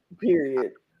then.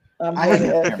 Period. I have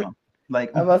no camera.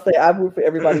 Like, I must say I root for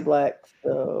everybody black.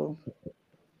 So So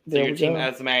there you're we Team go.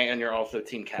 Esme and you're also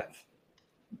Team Kev.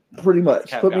 Pretty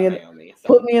much. Kev Put got me in. Naomi, so.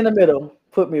 Put me in the middle.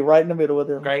 Put me right in the middle of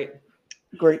them. Great.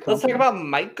 Great. Let's talk company. about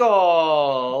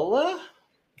Michael.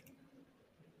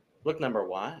 Look, number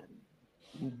 1.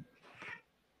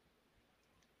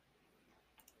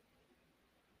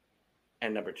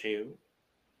 And number 2.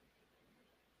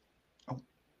 Oh.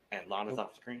 And Lana's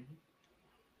off screen.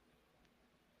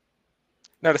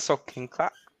 Not a sulking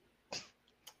clap.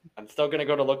 I'm still gonna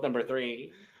go to look number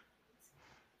 3.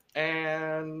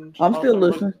 And I'm still also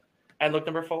listening. And look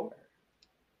number 4.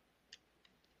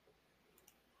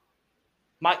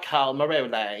 Michael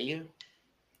Marole.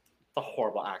 It's a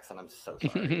horrible accent. I'm so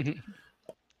sorry.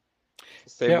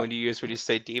 Same Yeah. one you use when you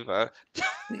say diva.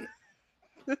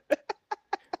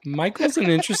 Michael's an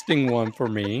interesting one for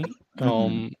me.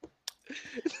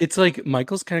 It's like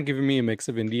Michael's kind of giving me a mix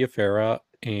of India Farah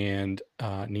and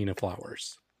Nina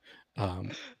Flowers.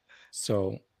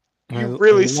 So You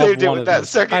really love saved it one with of that those.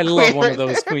 second I love queen one right of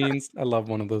those there. queens. I love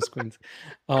one of those queens.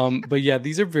 But yeah,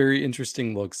 these are very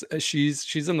interesting looks.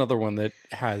 She's another one that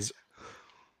has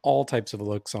all types of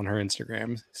looks on her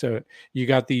Instagram. So you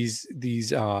got these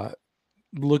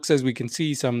looks, as we can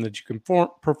see, some that you can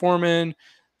perform in,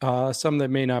 some that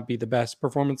may not be the best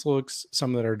performance looks,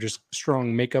 some that are just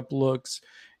strong makeup looks.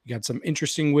 You got some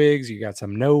interesting wigs, you got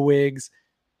some no wigs,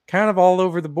 kind of all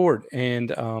over the board.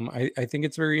 And I think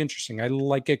it's very interesting. I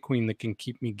like a queen that can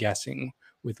keep me guessing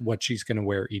with what she's going to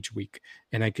wear each week.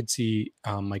 And I could see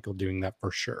Michael doing that for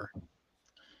sure.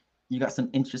 you got some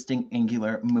interesting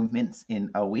angular movements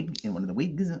in a wig, in one of the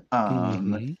wigs.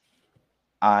 Mhm.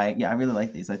 I really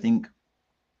like these. I think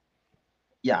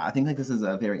like this is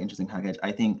a very interesting package.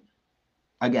 I think,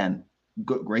 again,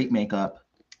 great makeup.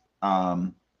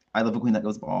 I love a queen that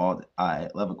goes bald. I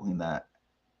love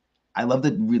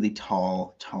the really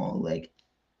tall, like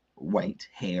white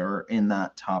hair in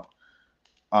that top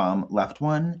left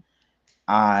one.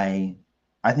 I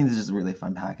think this is a really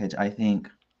fun package.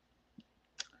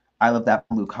 I love that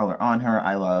blue color on her.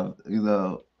 I love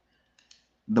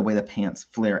the way the pants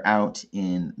flare out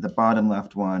in the bottom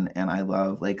left one, and I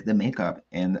love like the makeup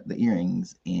and the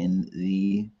earrings in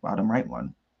the bottom right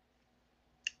one.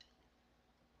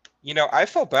 You know, I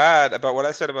felt bad about what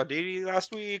I said about Didi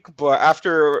last week, but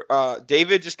after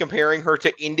David just comparing her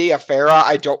to India Farah,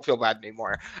 I don't feel bad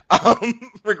anymore.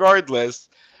 Regardless,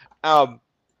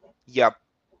 yep,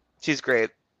 she's great.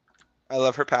 I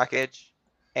love her package,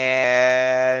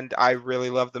 and I really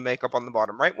love the makeup on the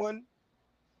bottom right one.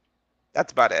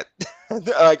 That's about it.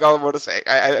 Like all I want to say.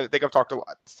 I think I've talked a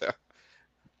lot. So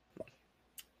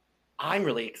I'm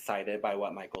really excited by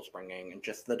what Michael's bringing and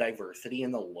just the diversity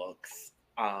in the looks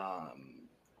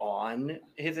on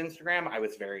his Instagram. I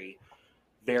was very,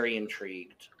 very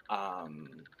intrigued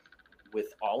with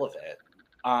all of it.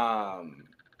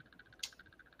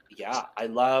 yeah, I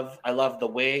love the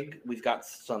wig. We've got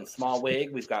some small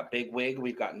wig, we've got big wig,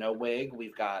 we've got no wig,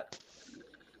 we've got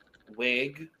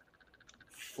wig,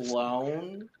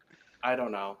 flown. I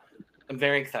don't know. I'm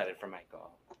very excited for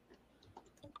Michael.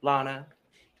 Lana,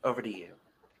 over to you.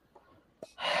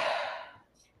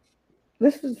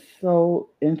 This is so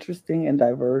interesting and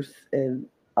diverse and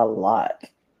a lot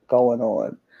going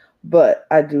on. But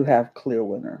I do have clear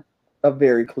winner. A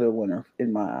very clear winner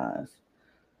in my eyes.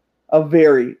 A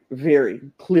very, very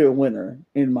clear winner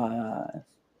in my eyes.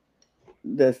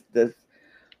 This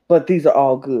but these are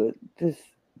all good.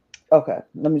 Okay,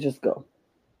 let me just go.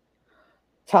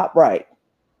 Top right,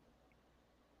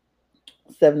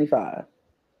 75.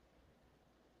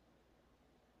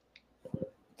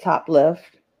 Top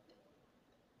left,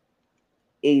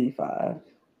 85.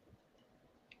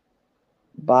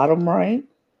 Bottom right,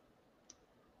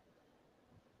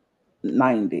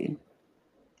 90.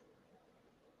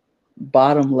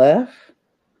 Bottom left,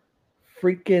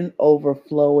 freaking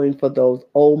overflowing for those.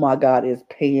 Oh my God, is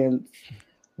pants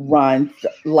rhymes.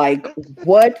 Like,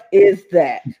 what is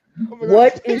that? Oh my God,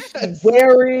 What is she pants.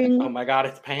 wearing? Oh my God,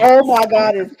 it's pants. Oh my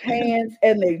God, it's pants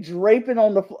and they draping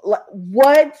on the floor. Like,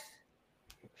 what?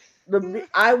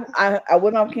 I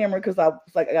went off camera because I was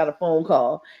like, I got a phone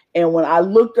call. And when I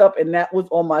looked up and that was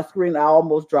on my screen, I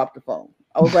almost dropped the phone.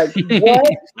 I was like,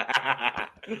 what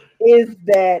is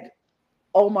that?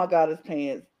 Oh my God, it's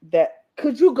pants. That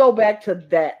could you go back to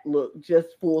that look just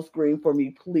full screen for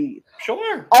me, please?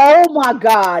 Sure. Oh my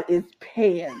God, it's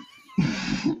pants.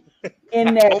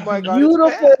 In that Oh my God, it's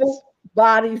beautiful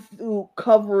bodysuit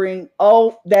covering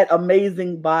that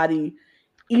amazing body,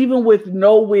 even with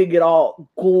no wig at all.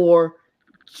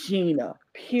 Gorgina.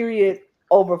 Period.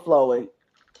 Overflowing.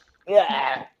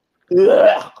 Yeah.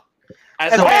 Ugh.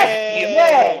 As So-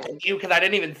 you, because I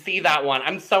didn't even see that one.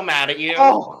 I'm so mad at you.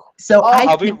 Oh, So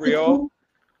I'll be picked this real. one-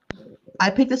 I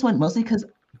picked this one mostly because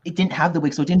it didn't have the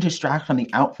wig, so it didn't distract from the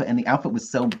outfit, and the outfit was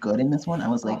so good in this one. I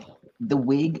was like, the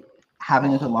wig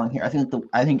having the long hair. I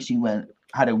think she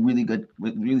had a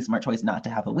really smart choice not to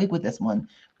have a wig with this one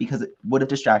because it would have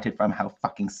distracted from how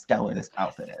fucking stellar this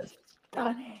outfit is.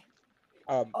 stunning.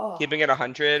 Keeping it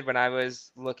 100 when I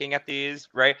was looking at these,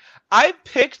 right? I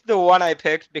picked the one I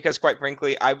picked because, quite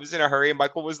frankly, I was in a hurry.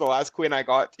 Michael was the last queen I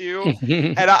got to.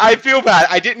 And I feel bad.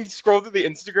 I didn't scroll through the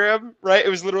Instagram, right? It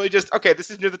was literally just, okay, this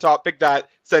is near the top, pick that,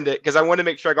 send it. Because I wanted to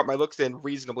make sure I got my looks in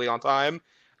reasonably on time.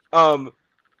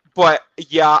 But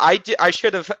yeah, I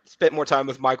should have spent more time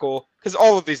with Michael because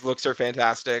all of these looks are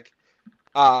fantastic.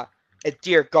 And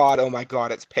dear God, oh my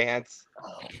God, it's pants.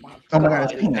 Oh my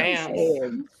God, it's It's pants.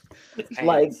 pants. It's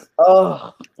Like,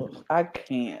 pants. I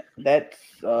can't. That's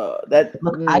that.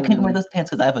 Look, I can't wear those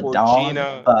pants because I have a dog,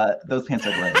 Gorgina. but those pants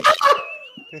are great.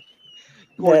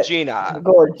 Gorgina.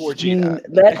 Gorgina.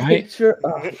 That I- picture. Go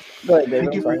ahead,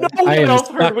 David. I'm sorry. No I one am else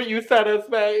stuck. heard what you said,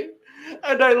 Esme,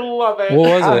 and I love it.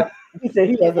 What was it? He said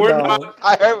he has a We're dog. not.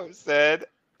 I heard what you said.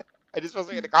 I just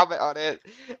wasn't going to comment on it.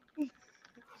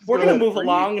 We're Go gonna ahead, move Bree.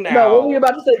 along now. No, what were you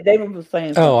about to say? David was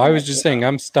saying. Oh, I something. was just saying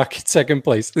I'm stuck in second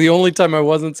place. The only time I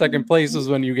wasn't second place was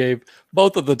when you gave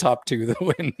both of the top two the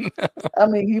win. I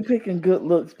mean, you picking good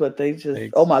looks, but they just.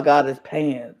 Thanks. Oh my God, it's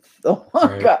pants. Oh my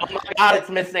Right. God. Oh my God, it's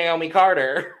Miss Naomi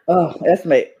Carter. Oh, that's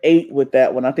my 8 with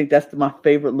that one. I think that's my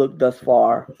favorite look thus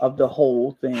far of the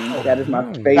whole thing. That is my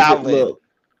favorite Valid. look.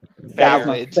 That is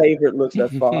my Valid. favorite look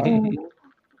thus far.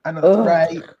 I know that's Ugh.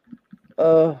 right.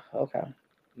 Okay.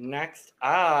 Next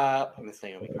up, Miss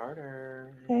Naomi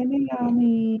Carter. Hey,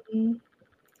 Naomi.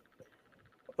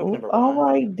 Book number All one.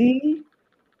 right, D.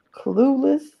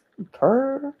 Clueless.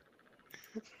 Purr.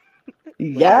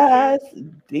 Yes.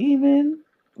 Demon.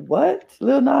 What?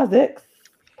 Lil Nas X.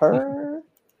 Purr.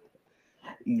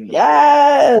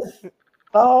 Yes.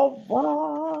 All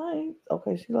right.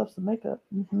 Okay, she loves the makeup.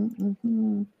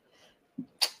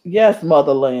 Yes,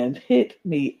 Motherland. Hit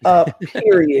me up,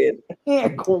 period.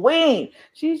 And queen.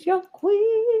 She's your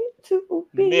queen to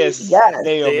be. Miss Yes.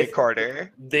 Naomi This-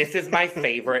 Carter. This is my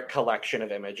favorite collection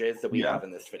of images that we Yeah. have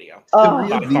in this video. Oh,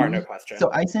 By Three far, of no these- question. So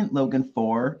I sent Logan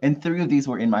 4, and 3 of these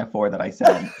were in my 4 that I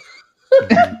sent.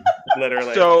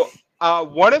 Literally. So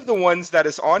one of the ones that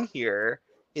is on here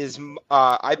is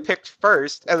I picked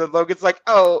first, and then Logan's like,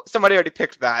 "Oh, somebody already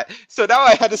picked that." So now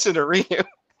I had to send a renew,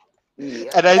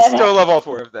 and I still love all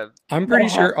 4 of them. I'm pretty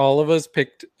sure all of us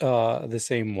picked the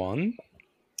same one.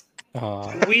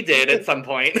 we did at some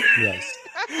point. Yes.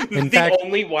 This In is fact- the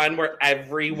only one where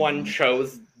everyone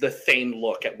chose the same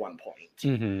look at one point.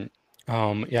 hmm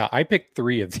Yeah, I picked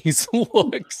 3 of these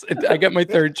looks. I got my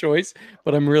third choice,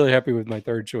 but I'm really happy with my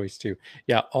third choice too.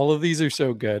 Yeah, all of these are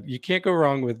so good. You can't go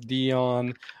wrong with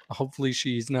Dion. Hopefully,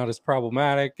 she's not as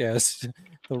problematic as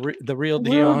the real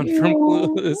Dion from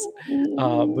Clueless.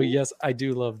 But yes, I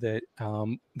do love that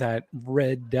that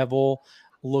Red Devil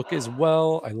look as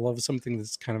well. I love something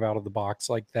that's kind of out of the box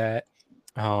like that.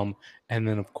 And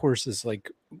then of course this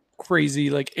like crazy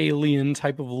like alien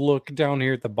type of look down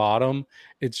here at the bottom.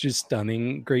 It's just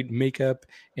stunning. Great makeup,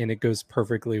 and it goes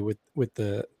perfectly with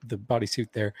the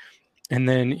bodysuit there. And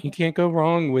then you can't go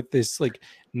wrong with this like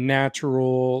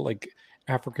natural like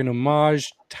African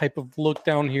homage type of look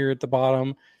down here at the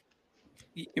bottom.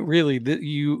 Really,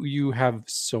 you have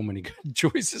so many good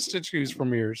choices to choose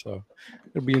from here, so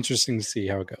it'll be interesting to see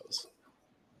how it goes.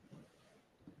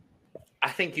 I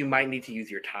think you might need to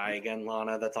use your tie again,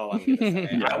 Lana. That's all I'm going to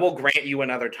say. I will grant you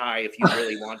another tie if you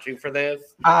really want to for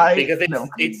this, because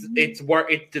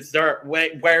it deserves.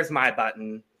 Where's my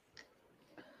button?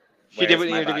 She did what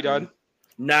needed to be done.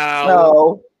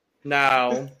 No.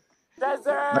 Deserve.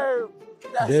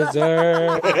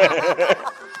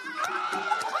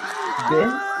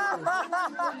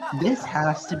 This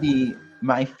has to be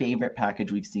my favorite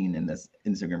package we've seen in this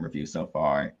Instagram review so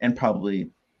far, and probably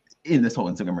in this whole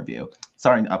Instagram review,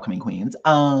 starring upcoming queens.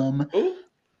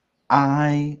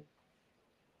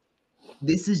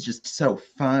 This is just so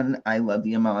fun. I love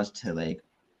the homage to like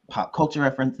pop culture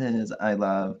references. I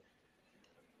love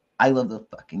the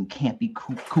fucking campy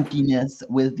kookiness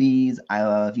with these. I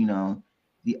love,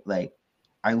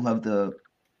 I love the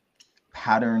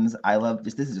patterns. I love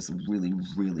this is just a really,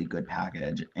 really good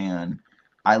package. And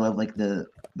I love like the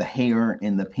hair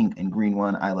in the pink and green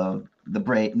one. I love the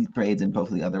braids in both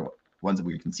of the other ones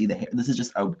where you can see the hair. This is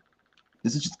just good.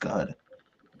 This is just good.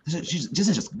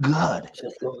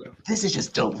 This is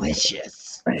just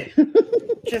delicious.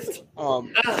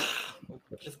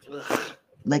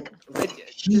 Like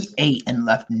she ate and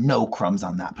left no crumbs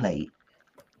on that plate.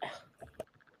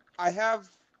 I have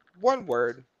one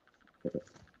word.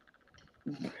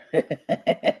 I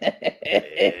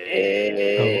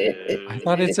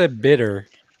thought it said bitter.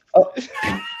 Like,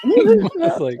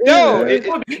 no,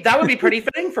 that would be pretty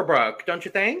fitting for Brooke, don't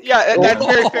you think? Yeah, that's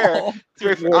very fair.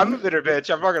 I'm a bitter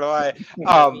bitch. I'm not gonna lie.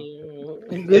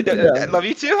 Love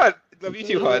you too, hon. Love you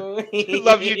too, hon.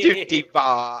 Love you too,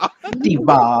 Diva. I'm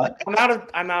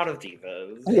out of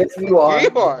divas. Yes, you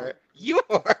are. You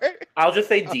are. I'll just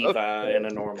say diva in a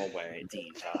normal way.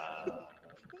 Diva.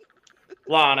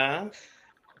 Lana.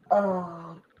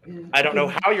 I don't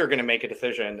know how you're going to make a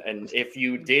decision, and if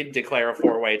you did declare a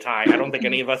 4-way tie, I don't think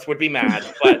any of us would be mad.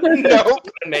 But nope.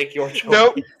 Make your choice.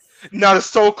 Nope. Not a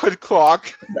soul could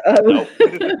clock. Nope.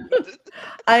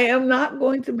 I am not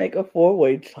going to make a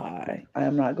 4-way tie. I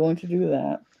am not going to do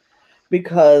that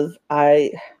because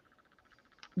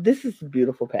this is a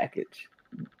beautiful package.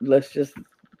 Let's just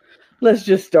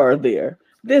start there.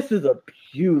 This is a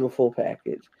beautiful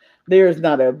package. There is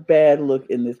not a bad look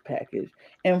in this package.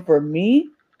 And for me,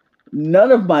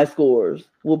 none of my scores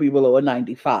will be below a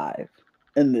 95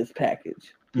 in this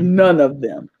package. Mm-hmm. None of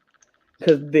them.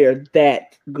 Because they're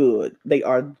that good. They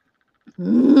are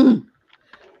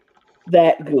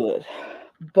that good.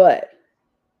 But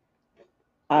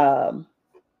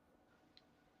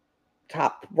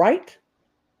top left.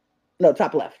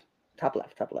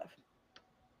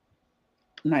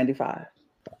 95.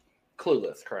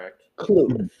 Clueless, correct?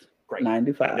 Clueless. Great.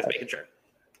 95. I'm just making sure.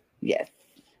 Yes.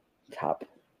 Top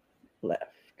left.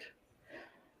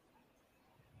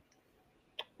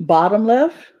 Bottom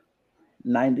left,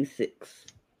 96.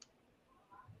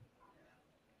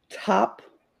 Top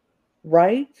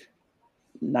right,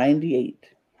 98.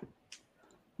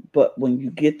 But when you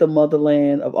get the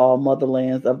motherland of all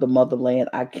motherlands of the motherland,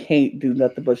 I can't do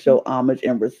nothing but show homage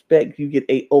and respect. You get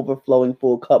a overflowing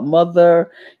full cup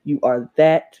mother. You are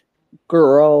that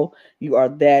girl. You are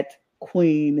that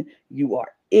queen. You are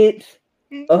it.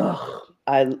 Ugh.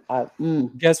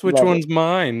 Guess which one's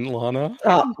mine, Lana?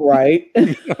 Top right.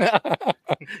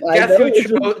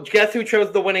 Guess who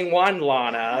chose the winning one,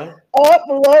 Lana? Up,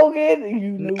 Logan.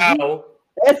 You knew. No.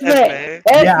 Esme.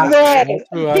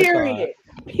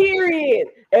 Period.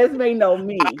 Esme know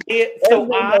me.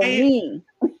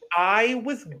 I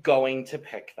was going to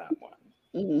pick that one.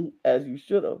 Mm-hmm. As you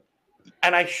should have.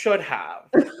 And I should have.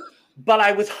 But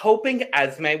I was hoping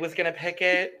Esme was going to pick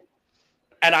it.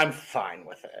 And I'm fine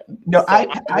with it. No, so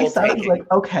I started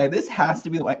like, okay, this has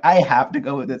to be like, I have to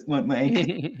go with this one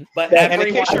way. But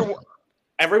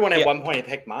everyone at one point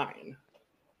picked mine.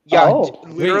 Yeah,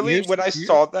 literally when I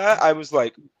saw that, I was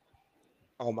like,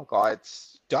 oh my God,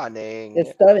 it's stunning.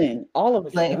 It's stunning. All of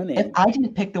it's Like, if stunning. I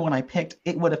didn't pick the one I picked,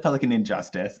 it would have felt like an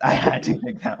injustice. I had to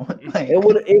pick that one. Like,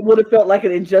 It would have felt like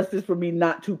an injustice for me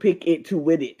not to pick it to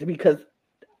win it because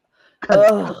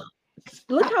 'cause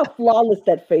look how flawless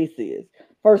that face is.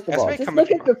 First of all, Esme just coming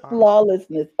look at from the behind.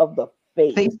 flawlessness of the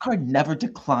face. face card never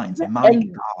declines. My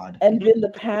And- God. And then the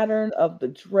pattern of the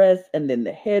dress and then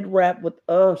the head wrap with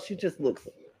she just looks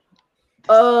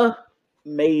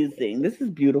amazing. This is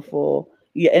beautiful.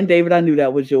 Yeah, and David, I knew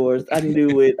that was yours. I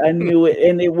knew it. I knew it.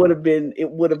 And it would have been if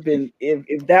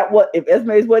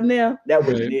Esme's wasn't there, that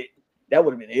would have been it. That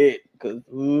would have been it.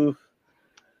 Because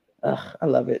I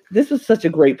love it. This was such a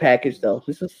great package though.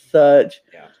 This was such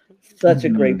a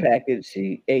great package.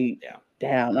 She ate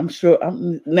down. I'm sure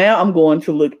I'm going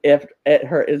to look at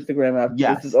her Instagram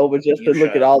after this is over just to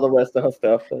look at all the rest of her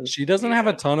stuff. She doesn't have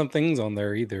a ton of things on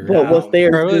there either. But what's there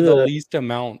is Probably the good. least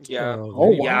amount. Yeah. of Oh,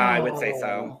 anything. Yeah, I would say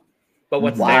so. But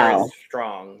what's there Wow. is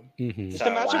strong. Mhm. Just So,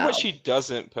 imagine wow. what she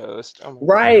doesn't post. Oh my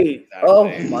Right. Exactly. Oh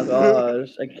my gosh.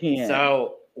 I can't.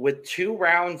 So with 2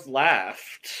 rounds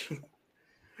left,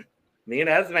 me and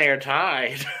Esme are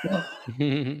tied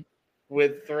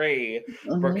with 3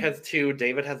 Mhm. because 2,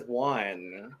 David has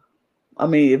 1. I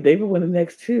mean, if David win the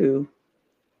next 2,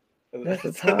 that's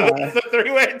a tie. It's a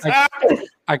 3-way tie.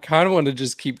 I kind of want to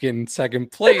just keep getting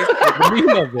second place. For the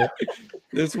meme of it.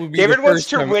 This would be David the wants first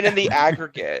to time- win in the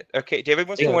aggregate. Okay, David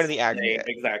wants to win in the aggregate.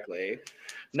 Exactly.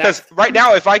 Because Next, right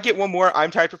now, if I get one more, I'm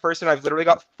tied for first, and I've literally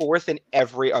got 4th in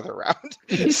every other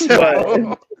round.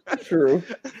 So True.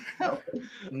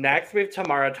 next we have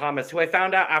Tamara Thomas, who I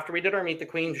found out after we did our Meet the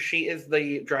Queen. She is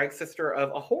the drag sister of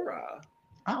Ahura.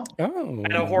 Oh. Oh.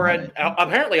 And Ahura,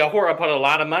 apparently Ahura put a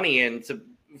lot of money in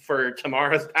for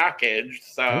Tamara's package.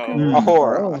 So Okay.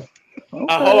 Ahura. Okay.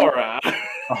 Ahura,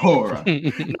 A horror.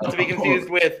 not to be confused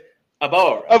with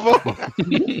Abora. Ahura.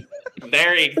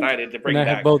 Very excited to bring And I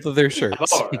back have both of their shirts.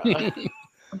 Abora.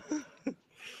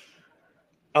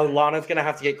 Oh, Lana's gonna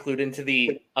have to get clued into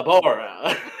the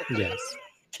Abora Yes.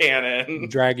 canon.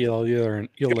 Dragula, you'll learn.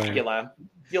 Dragula.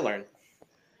 You'll learn.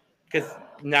 Because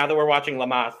now that we're watching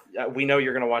Lamas, we know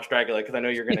you're going to watch Dragula because I know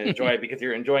you're going to enjoy it because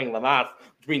you're enjoying Lamas,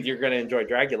 which means you're going to enjoy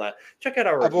Dragula. Check out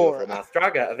our review Abora. of Lamas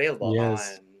Draga available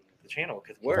Yes. on the channel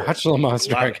because we're Watch Lamas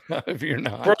love it. Draga if you're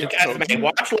not. Brooke It's so Esme,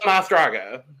 watch Lamas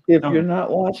Draga. If you're not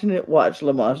watching it, watch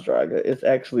La Mas Draga. It's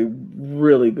actually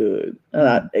really good.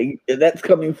 And that's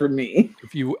coming from me.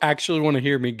 If you actually want to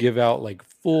hear me give out like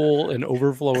full and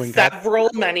overflowing cups,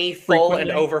 Many full and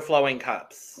Frequently. overflowing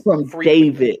cups. From Frequently.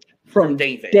 David. From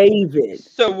David. David.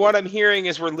 So what I'm hearing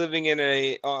is we're living in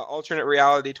a alternate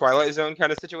reality Twilight Zone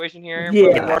kind of situation here.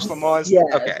 Yes. With Marshall Moss. Yes.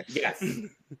 Okay. Yes.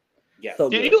 Yes. So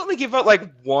Did good. you only give out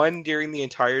like 1 during the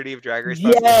entirety of Drag Race?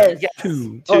 Yes. Yes.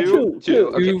 two. Oh, Two? two.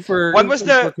 Okay. Two for One was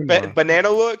the for Kamara. banana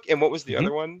look, and what was the Mhm.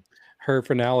 other one? Her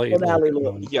finale. Finale look,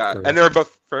 look. Yeah, for- and they were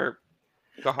both for.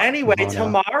 Gahan. Anyway, Lana.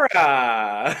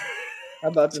 Tamara.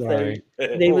 I'm about to Sorry.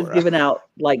 say they was giving out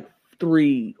like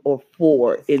 3 or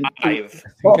 4 in 2, 5. I think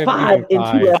or I've 5 given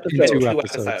in 2 five episodes. in 2 2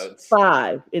 episodes. episodes.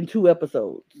 5 in 2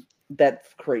 episodes.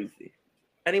 That's crazy.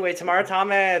 Anyway, Tamara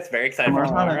Thomas. Very excited for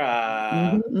Tamara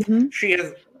Tamara. Mhm. She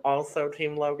is also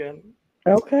Team Logan.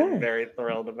 Okay. Very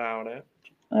thrilled about it.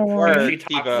 All Word. right. She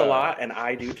talks Diva. a lot, and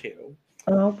I do too.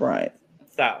 All right.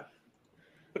 So,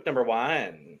 look number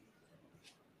 1.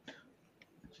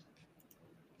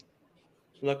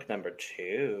 Look number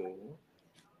 2.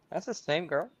 That's the same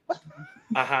girl.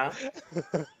 Uh huh.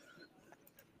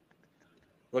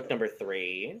 Look number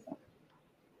 3.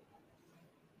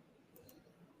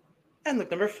 And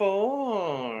look number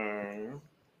 4.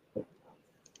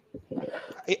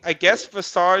 I guess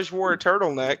Visage wore a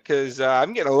turtleneck because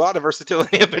I'm getting a lot of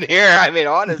versatility up in here. I mean,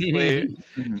 honestly.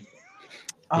 Mhm.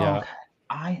 Yeah.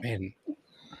 I Man,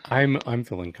 I'm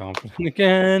feeling confident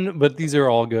again, but these are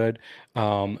all good.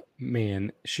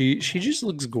 Man, she just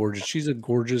looks gorgeous. She's a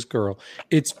gorgeous girl.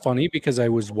 It's funny because I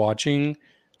was watching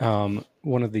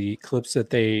one of the clips that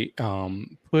they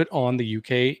put on the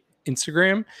UK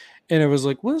Instagram, and I was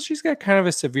like, well, she's got kind of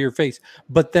a severe face.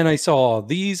 But then I saw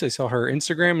these, I saw her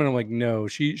Instagram, and I'm like, no,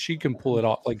 she can pull it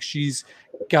off. Like she's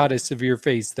got a severe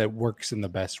face that works in the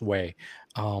best way.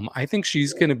 I think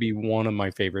she's going to be one of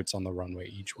my favorites on the runway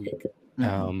each week.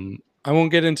 I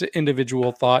won't get into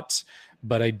individual thoughts,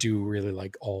 but I do really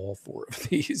like all 4 of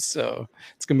these, so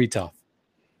it's gonna be tough.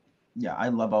 Yeah, I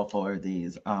love all 4 of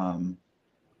these. I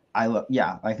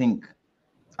think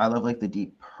I love like the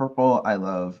deep purple. I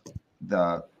love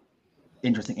the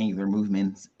interesting angular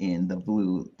movements in the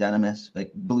blue denimus,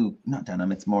 like blue, not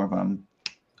denim, it's more of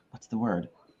what's the word?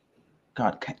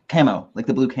 God, camo, like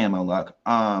the blue camo look.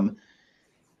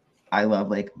 I love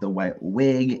like the white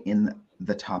wig in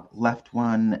the top left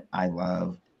one, I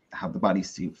love how the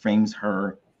bodysuit frames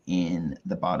her in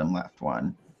the bottom left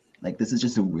one. Like this is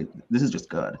just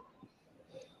good.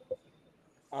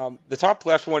 The top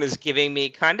left one is giving me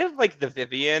kind of like the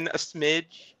Vivian a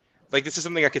smidge. Like this is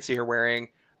something I could see her wearing.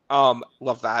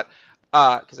 Love that.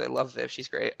 Because I love Viv, she's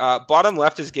great. Bottom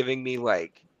left is giving me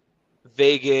like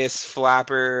Vegas,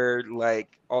 Flapper,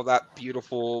 like all that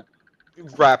beautiful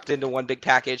wrapped into one big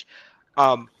package.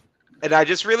 And I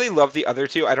just really love the other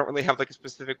two. I don't really have like a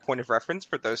specific point of reference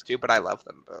for those two, but I love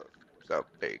them both. So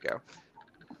there you go.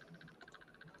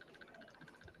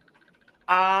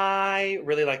 I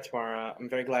really like Tamara. I'm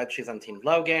very glad she's on Team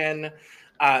Logan.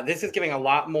 This is giving a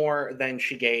lot more than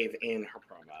she gave in her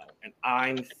promo, and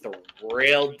I'm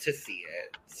thrilled to see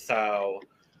it. So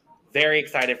very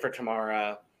excited for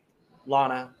Tamara.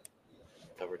 Lana,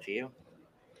 it's over to you.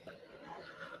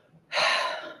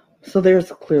 So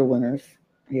there's clear winners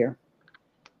here.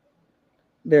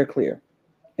 They're clear.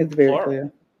 It's very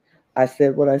clear. I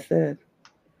said what I said.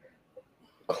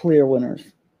 Clear winners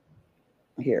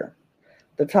here.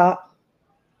 The top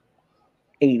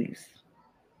 80s.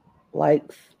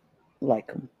 Like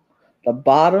them. The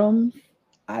bottoms,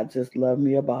 I just love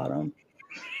me a bottom.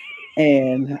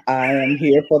 And I am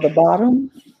here for the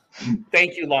bottoms.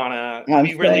 Thank you, Lana.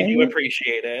 We really do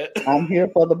appreciate it. I'm here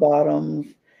for the bottoms,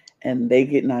 and they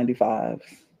get 95s.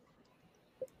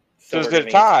 So it's a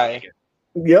tie.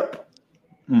 Yep.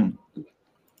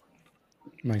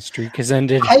 My streak has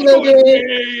ended. I love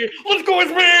it. Let's go with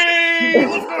me.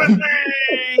 Let's go with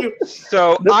me.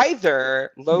 So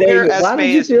either Logan or Esme why do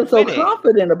you feel so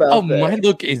confident about that? My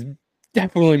look is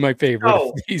definitely my favorite.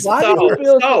 Oh, why do you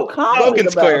feel so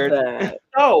confident about that?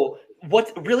 So,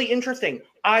 what's really interesting,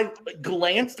 I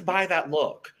glanced by that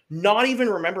look, not even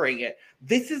remembering it.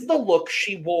 This is the look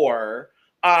she wore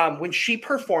when she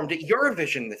performed at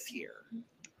Eurovision this year.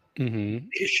 Mm-hmm.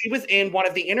 She was in one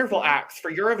of the interval acts for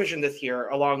Eurovision this year,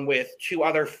 along with two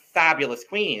other fabulous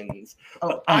queens.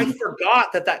 But I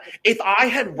forgot that if I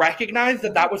had recognized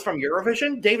that was from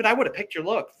Eurovision, David, I would have picked your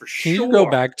look for sure. Can you go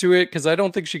back to it? Because I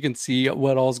don't think she can see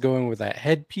what all's going with that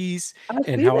headpiece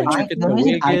and how intricate the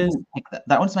wig is.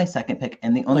 That was my second pick,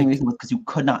 and the only reason was because you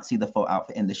could not see the full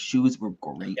outfit, and the shoes were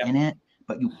great in it,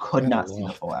 but you could not see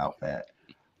the full outfit.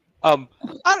 I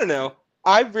don't know.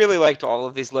 I really liked all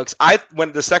of these looks.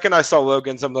 When the second I saw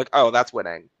Logan's, I'm like, oh, that's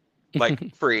winning,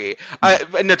 like free.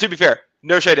 No, to be fair,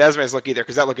 no shade to Esme's look either,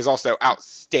 because that look is also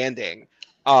outstanding.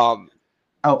 But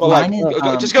like,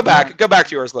 just go back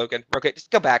to yours, Logan. Okay, just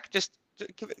go back. Just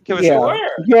give us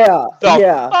Yeah.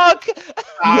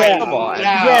 Come on.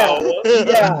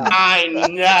 Yeah. I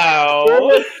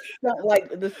know.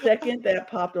 Like the second that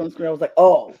popped on the screen, I was like,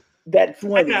 oh. That's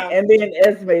winning. And then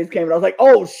Esme's came and I was like,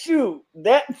 oh shoot,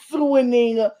 that's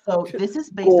winning. So this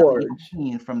is based on the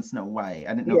scene from Snow White.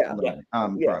 I didn't know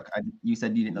Brooke. You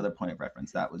said you didn't know the point of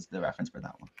reference. That was the reference for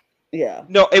that one. Yeah.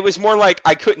 No, it was more like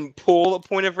I couldn't pull a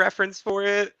point of reference for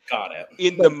it. Got it.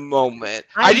 In the moment.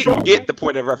 I didn't get the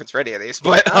point of reference for any of these,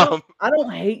 but I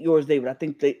don't hate yours, David. I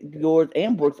think that yours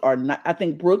and Brooks are not. I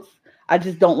think Brooks, I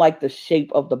just don't like the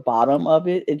shape of the bottom of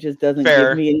it. It just doesn't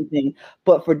give me anything.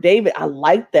 But for David, I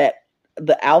like the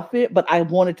outfit, but I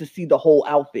wanted to see the whole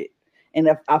outfit. And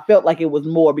I felt like it was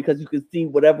more because you could see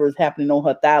whatever is happening on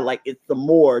her thigh, like it's some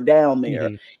more down there.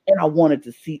 Mm-hmm. And I wanted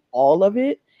to see all of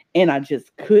it. And I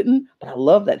just couldn't. But I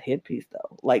love that headpiece,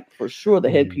 though. Like, for sure, the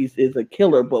headpiece is a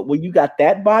killer. But when you got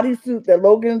that bodysuit that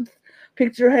Logan's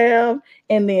picture have,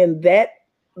 and then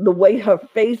the way her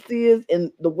face is,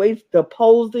 and the way the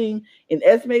posing in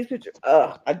Esme's picture,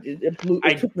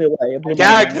 it took me away. I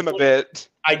gagged him a bit.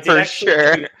 I did for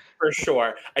sure. For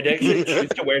sure. I did actually choose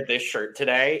to wear this shirt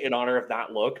today in honor of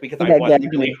that look because I was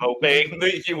really hoping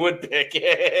that you would pick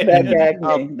it. That gagged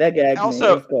me. That gagged me.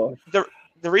 Also,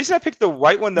 the reason I picked the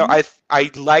white one, though,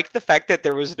 I like the fact that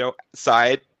there was no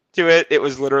side to it. It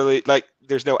was literally like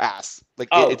there's no ass. Like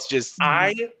it's just.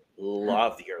 I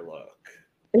love your look.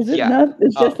 Is it not?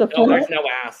 It's just a no, there's no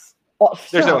ass. Oh,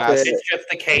 there's no ass. It's just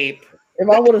the cape. If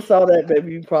I would have saw that,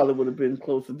 baby, you probably would have been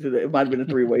closer to that. It might have been a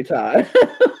three-way tie.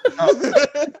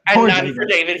 And none for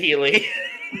David Healy.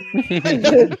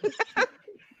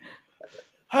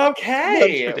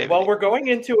 Okay. Well, we're going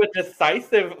into a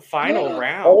decisive final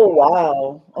round. Oh,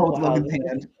 wow. Oh,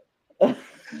 wow.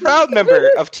 Proud member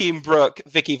of Team Brooke,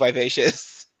 Vicky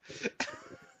Vivacious.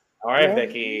 All right, Yeah.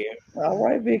 Vicky. All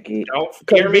right, Vicky. Don't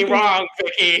hear me Vicky- wrong,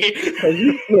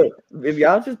 Vicky. Look, if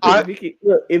y'all just I- pick Vicky,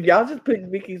 look, if y'all just pick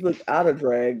Vicky's look out of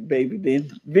drag, baby,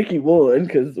 then Vicky won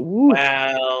because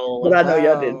Well, but I know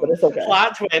y'all did, but it's okay.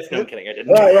 plot twist. No, I'm kidding. I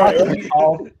didn't. Right. We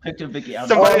all picked a Vicky out.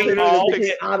 Somebody- All all Vicky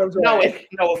pick- out of No, drag.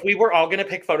 if we were all gonna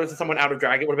pick photos of someone out of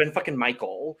drag, it would have been fucking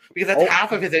Michael because that's Oh.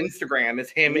 half of his Instagram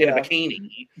is him in a Yeah.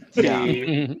 bikini.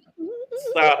 Yeah.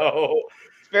 So,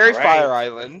 It's very All right. Fire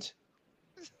Island.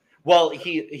 well,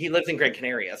 he lives in Gran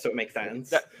Canaria, so it makes sense.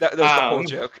 That was the whole Um,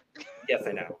 joke. Yes,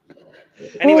 I know.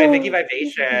 Anyway, Oh. Vicky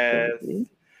Vivacious.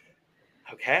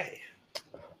 Okay.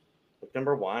 Look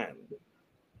number 1.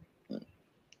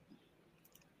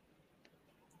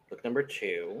 Look number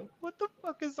 2. What the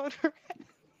fuck is on her?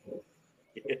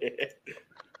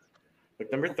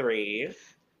 Look number 3.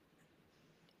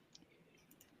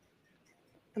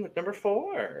 And look number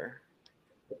 4.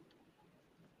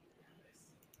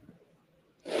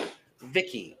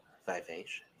 Vicky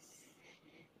Vivacious.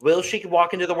 Will she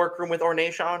walk into the workroom with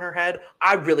Ornacia on her head?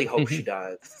 I really hope she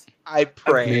does. I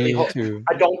pray. really Me hope- too.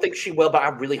 I don't think she will, but I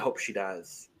really hope she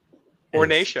does.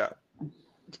 Ornacia.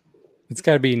 It's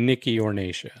got to be Nikki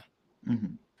Ornacia.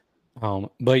 Mhm.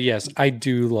 But yes, I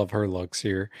do love her looks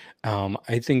here.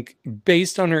 I think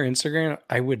based on her Instagram,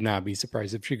 I would not be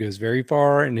surprised if she goes very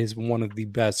far and is one of the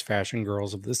best fashion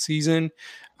girls of the season.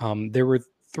 There were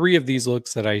 3 of these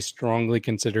looks that I strongly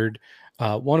considered.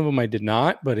 One of them I did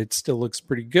not, but it still looks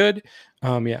pretty good.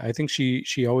 Yeah, I think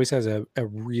she always has a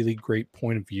really great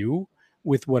point of view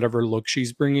with whatever look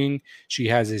she's bringing. She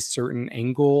has a certain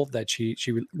angle that she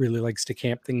really likes to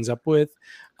camp things up with.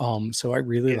 So I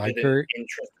really Is like it her. an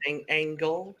interesting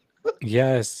angle?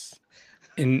 Yes.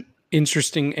 An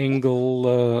interesting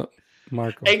angle,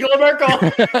 Markle. Angela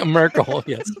Merkel. Merkel,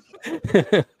 yes.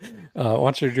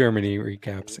 Watch your Germany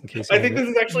recaps in case you I think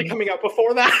haven't. this is actually coming out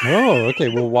before that. Oh, okay.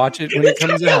 We'll watch it when it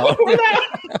comes out. Before that.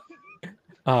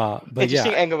 But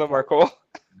Interesting yeah, Angela Merkel.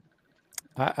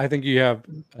 I think you have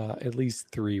at least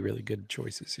 3 really good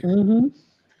choices here. Mm-hmm.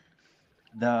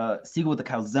 The seagull with the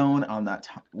calzone on that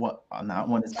on that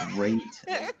one is great.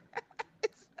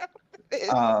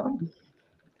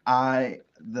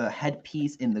 The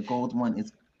headpiece in the gold one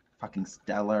is fucking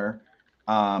stellar.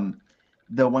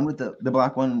 The one with the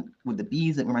black one with the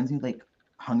bees, it reminds me of like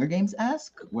Hunger Games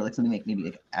esque, where like something like maybe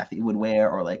like Effie would wear,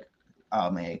 or like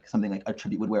something like a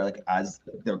tribute would wear, like as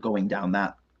they're going down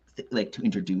that like to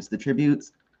introduce the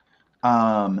tributes.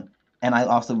 And I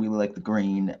also really like the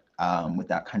green with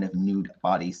that kind of nude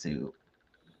bodysuit.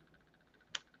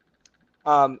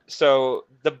 So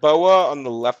the boa on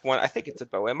the left one, I think it's a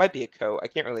boa. It might be a coat. I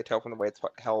can't really tell from the way it's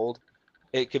held.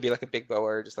 It could be like a big boa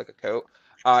or just like a coat.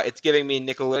 It's giving me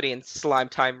Nickelodeon slime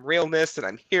time realness, and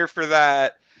I'm here for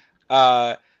that.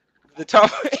 The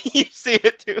top, you see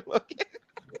it too. Look,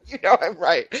 you know I'm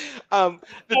right. The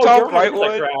top right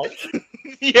one,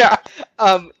 yeah.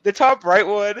 The top right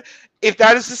one. If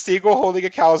that is a seagull holding a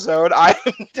calzone, I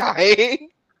am dying.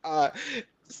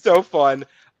 So fun.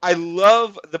 I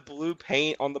love the blue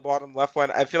paint on the bottom left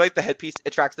one. I feel like the headpiece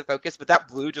attracts the focus, but that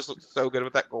blue just looks so good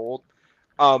with that gold.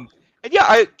 And yeah,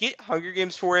 I get Hunger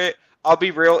Games for it. I'll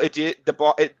be real. It did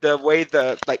the way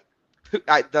the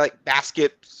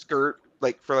basket skirt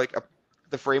for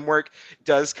the framework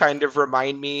does kind of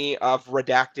remind me of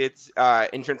Redacted's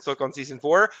entrance look on season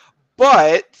 4,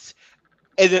 but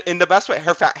in the best way.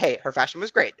 Her fashion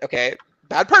was great. Okay,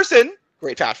 bad person,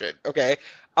 great fashion. Okay,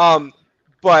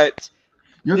 but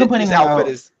You're complaining this outfit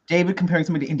about is. David comparing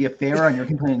somebody to India Farah, and you're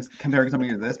comparing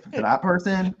somebody to that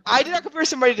person. I did not compare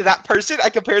somebody to that person. I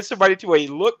compared somebody to a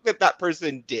look that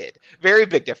person did. Very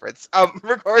big difference.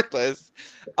 Regardless,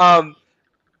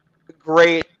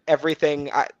 great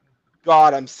everything.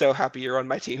 God, I'm so happy you're on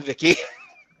my team, Vicky.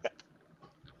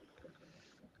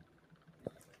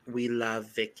 We love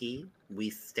Vicky. We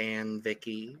stan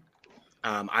Vicky.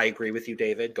 I agree with you,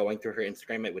 David. Going through her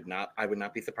Instagram, I would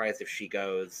not be surprised if she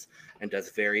goes and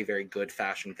does very, very good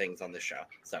fashion things on this show.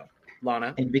 So,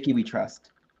 Lana. And Vicky, we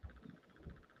trust.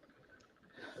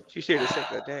 She's here to save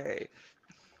the day.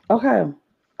 Okay, I'm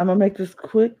gonna make this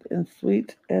quick and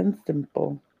sweet and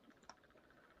simple.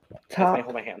 May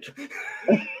hold my hand.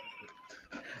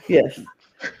 Yes.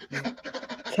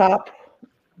 Top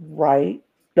right.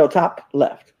 No, top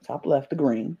left. Top left, the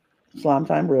green. Slime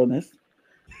Time Realness.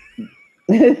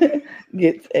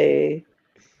 Gets a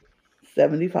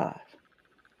 75.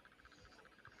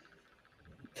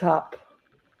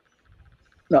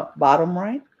 Bottom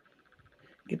right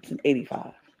gets an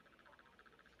 85.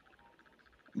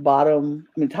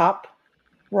 Top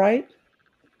right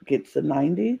gets a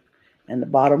 90, and the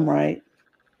bottom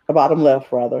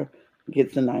left rather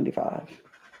gets a 95.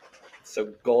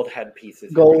 So gold headpiece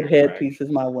is your Gold winner, correct? headpiece is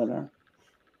my winner.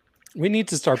 We need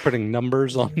to start putting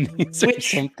numbers on these or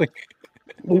Which- something.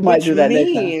 We might Which do that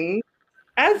next time. means,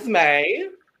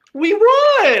 Esme, we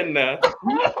won.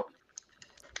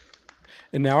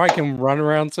 And now I can run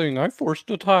around saying, I forced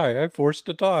a tie. I forced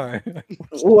a tie.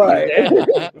 Right.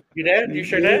 You did? You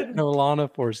sure did? No, Lana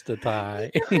forced a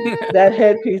tie. That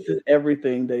headpiece is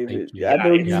everything, David. Thank you. I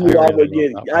knew Yeah, you I I really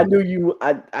would love get. that I one. knew you.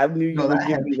 I knew you No, would that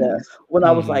give me that headpiece. when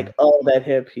I was Mhm. like, "Oh, that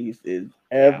headpiece is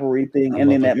everything," I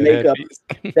and then love a that good makeup.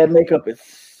 headpiece. That makeup is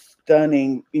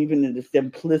stunning, even in the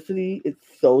simplicity. It's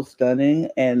so stunning,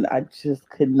 and I just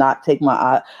could not take my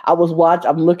eye. I'm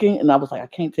looking, and I was like, I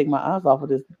can't take my eyes off of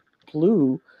this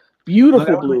blue,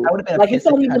 beautiful blue. I would have been Like, it's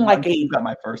pissed not if even like you a. got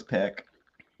my first pick.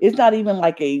 It's not even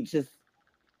like a just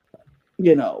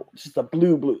just a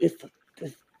blue. It's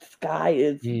the sky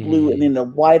is blue, and then the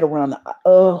white around the.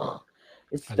 Oh,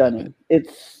 it's I love stunning.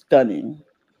 It's stunning.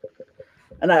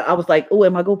 And I was like, oh,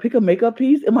 am I gonna pick a makeup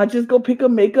piece? Am I just gonna pick a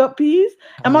makeup piece?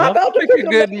 Am I love about to pick pick a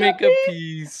a good makeup makeup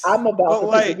piece? piece? I'm about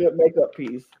But, to pick a good makeup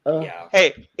piece. Yeah.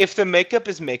 Hey, if the makeup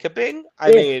is makeuping, I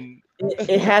Yes. mean,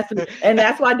 It has to, and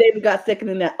that's why David got second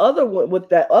in that other one with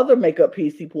that other makeup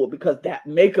piece he pulled, because that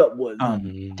makeup was.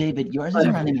 Mhm. David, yours is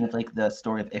reminding me of like the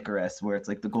story of Icarus, where it's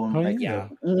like the golden, Oh, like Yeah.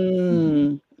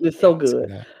 It's so Let's see good.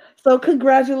 that. So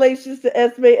congratulations to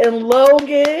Esme and Logan.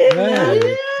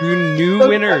 Yay, two new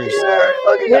winners.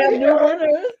 We have new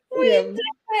winners. We have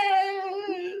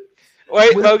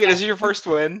wait, With- Logan, is it your first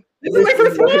win? This is my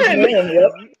first one.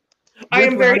 Yep. I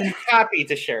am very Brown- happy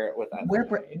to share it with us.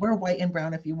 We're white and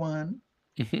brown if you won.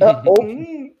 Oh,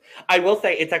 I will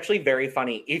say it's actually very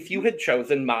funny. If you had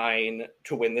chosen mine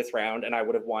to win this round and I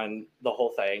would have won the whole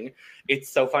thing, it's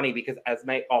so funny because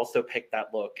Esme also picked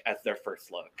that look as their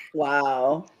first look.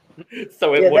 wow.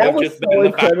 So it Yeah, would that have was just so been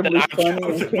the fact that incredibly I funny and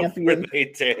chose it campy before and- they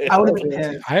did. I would have Okay.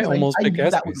 been pissed. I Like, almost I picked knew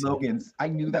that was Esme's. Logan's. I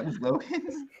knew that was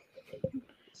Logan's.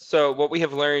 So what we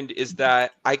have learned is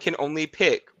that I can only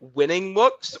pick winning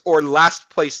looks or last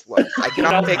place looks. I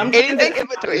cannot pick Sometimes anything it in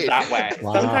happens between. that way.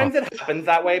 Wow. Sometimes it happens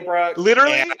that way, Brooke.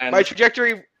 Literally, and- my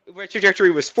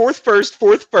trajectory was fourth, first,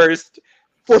 fourth, fourth.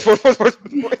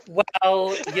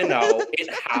 Well, you know, it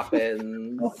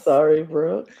happens. I'm sorry,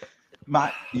 bro.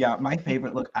 My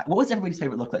favorite look. What was everybody's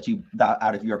favorite look that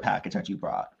out of your package that you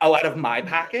brought? Oh, out of my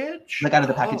package? Like out of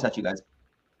the package Oh. that you guys.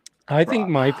 I think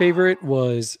my favorite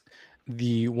was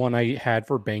the one I had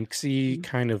for Banksy,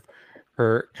 kind of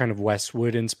her kind of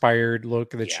Westwood inspired look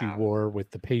that she Yeah. wore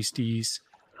with the pasties.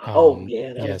 Oh,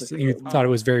 yeah, that was yes, a you good one. thought it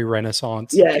was very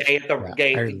Renaissance. Yes. Gay at the, Yeah,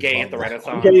 gay, I gay love at the that.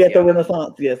 Renaissance. Getting at the yeah.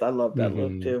 Renaissance. Yes, I love that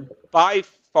look Mhm. too. By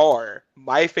far,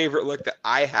 my favorite look that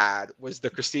I had was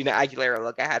the Christina Aguilera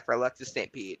look I had for Alexis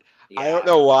St. Pete. I don't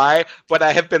know why, but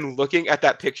I have been looking at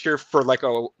that picture for like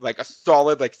a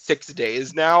solid 6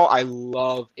 days now. I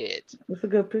love it. It's a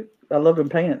good pick. I love them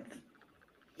pants.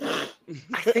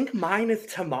 I think mine is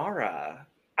Tamara.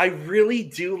 I really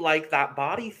do like that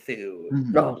bodysuit.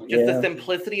 Mhm. Oh, Just the yeah.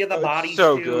 simplicity of the Oh, it's bodysuit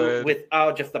so good. with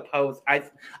just the pose. I'm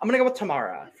gonna go with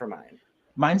Tamara for mine.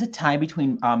 Mine's a tie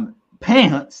between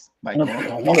pants, Michael,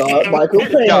 Oh my God, Michael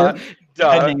Duh, Pants.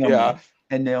 duh, Naomi. yeah.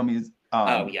 and Naomi's.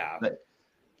 Oh yeah.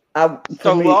 For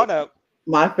So me, Lana,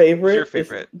 my who's favorite, your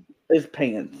favorite? is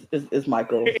pants. Is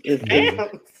Michael. It's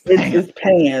Pants.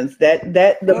 pants.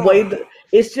 The way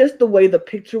it's just the way the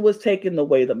picture was taken, the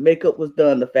way the makeup was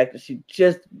done, the fact that she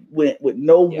just went with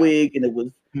no Yeah. wig, and it was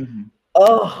Mhm.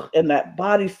 and that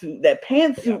bodysuit, that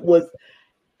pantsuit was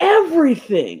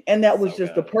everything, and that was So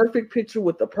just the good. perfect picture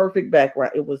with the perfect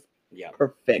background. It was Yeah.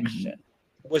 perfection.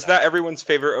 Was that everyone's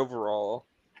favorite overall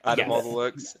out of all Yes. the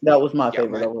looks? That was my Yeah,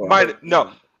 favorite overall. Mine,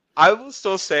 no. I will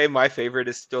still say my favorite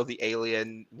is still the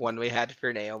alien one we had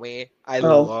for Naomi. I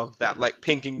Oh. love that,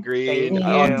 pink and green. Thank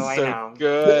Oh, you, it's I so know. It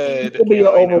good. could be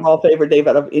your I know. overall favorite, Dave,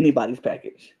 out of anybody's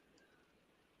package.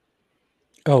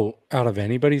 Oh, out of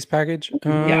anybody's package?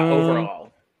 Yeah,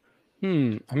 overall.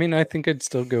 I mean, I think I'd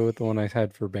still go with the one I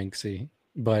had for Banksy.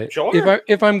 But Sure.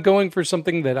 if I'm going for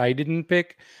something that I didn't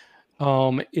pick,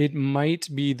 it might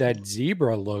be that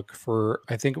zebra look for,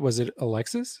 I think was it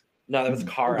Alexis? No, that was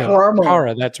Cara. No, Karma.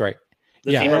 Cara, that's right.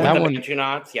 The Yeah, zebra with that the one. bantu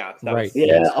knots. Yeah, that Right. was Yeah,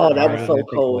 yes. oh, that Why was did so I think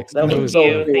cool. Alexis? That was Thank so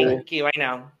you. cool. Thank you. I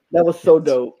know. That was so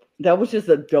dope. That was just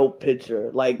a dope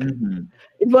picture. Like Mhm.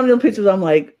 it's one of them pictures I'm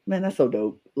like, man, that's so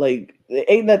dope. Like it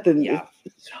ain't nothing. Yeah.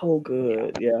 It's so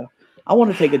good. Yeah. I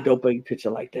want to take a dope picture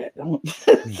like that. I want-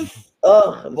 Mhm.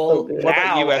 oh, it's Well, so good. What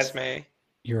about you, Wow, Esme?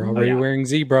 You're Oh, already yeah. wearing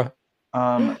zebra.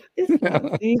 It's not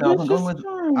So I'm going with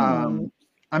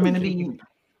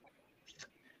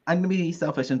I'm gonna be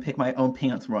selfish and pick my own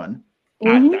pants run.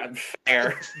 Mhm. That's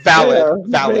fair. Valid,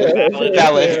 Yeah, valid, fair,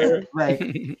 valid. fair.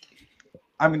 Like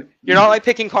You're not like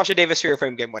picking Kasha Davis for your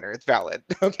Fame Game winner. It's valid.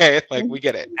 Okay, like we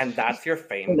get it. And that's your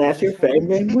fame. And that's your Fame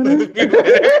Game winner?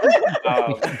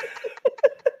 Um,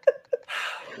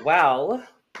 well,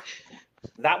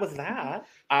 that was that.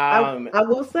 I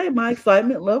will say my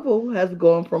excitement level has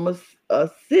gone from a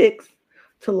 6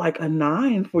 to like a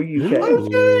 9 for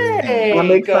UK. Hey, I'm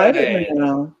excited good.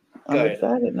 now. I'm Good.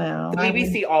 excited now. The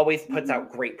BBC always puts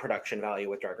out great production value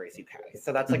with Drag Race UK.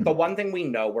 So that's like the one thing we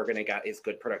know we're going to get is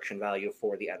good production value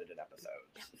for the edited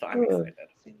episodes. So I'm Good.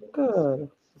 excited. Good.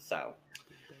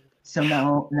 So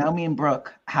now me and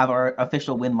Brooke have our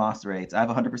official win-loss rates. I have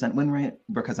 100% win rate.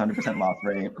 Brooke has 100% loss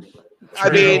rate. I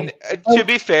mean, to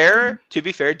be fair,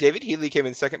 David Healy came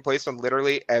in second place on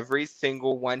literally every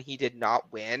single one he did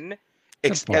not win.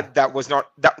 Except that was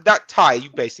not that tie. You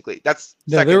basically that's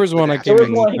Yeah, there was one I There came was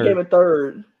in one he came in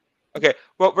third. Okay,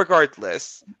 well,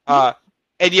 regardless, and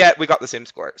yet we got the same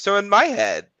score. So in my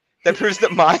head, that proves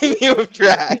that my view of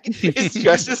drag is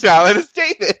just as valid as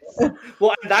David's.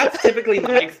 Well, that's typically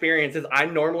my experience. Is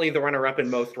I'm normally the runner-up in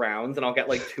most rounds, and I'll get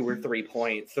like 2 or 3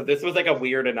 points. So this was like a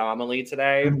weird anomaly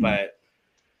today, but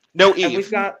No and Eve. we've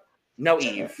got no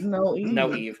Eve. No Eve.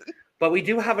 No Eve. But we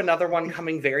do have another one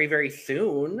coming very, very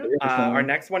soon. Our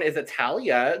next one is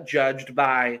Italia, judged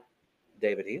by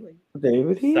David Healy.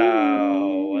 David Healy.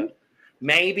 So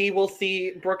maybe we'll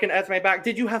see Brooke and Esme back.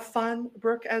 Did you have fun,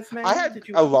 Brooke, Esme? I had Did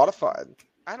you... a lot of fun.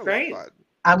 Great.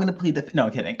 I'm gonna plead the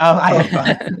no kidding. I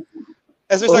had fun.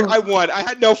 Esme's like, I won. I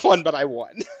had no fun, but I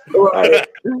won. Right.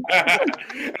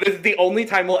 This is the only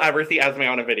time we'll ever see Esme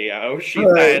on a video. She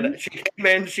said she came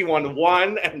in, she won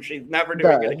 1, and she's never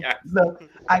doing it again. So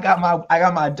I got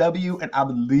my W and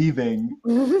I'm leaving.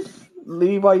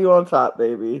 Leave while you're on top,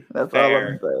 baby. That's Fair.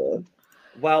 all I'm saying.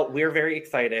 Well, we're very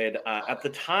excited. At the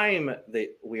time that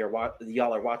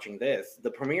y'all are watching this,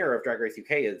 the premiere of Drag Race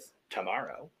UK is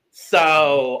tomorrow.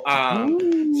 So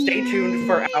stay tuned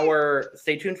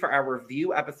for our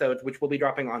View episodes, which will be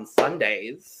dropping on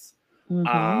Sundays.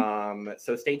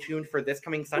 So stay tuned for this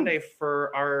coming Sunday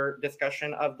for our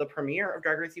discussion of the premiere of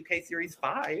Drag Race UK Series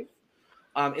 5.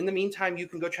 In the meantime, you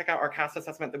can go check out our cast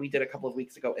assessment that we did a couple of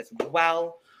weeks ago as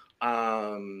well.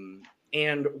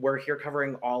 And we're here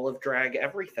covering all of drag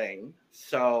everything.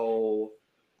 So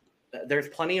there's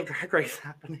plenty of Drag Race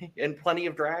happening and plenty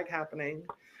of drag happening.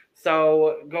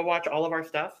 So go watch all of our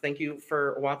stuff. Thank you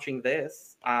for watching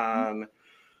this.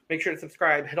 Make sure to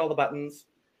subscribe, hit all the buttons.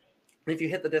 And if you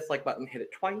hit the dislike button, hit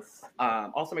it twice.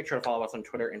 Also make sure to follow us on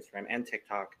Twitter, Instagram, and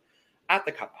TikTok at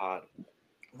The Cup Pod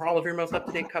for all of your most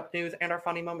up-to-date cup news and our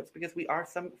funny moments, because we are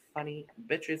some funny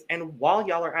bitches. And while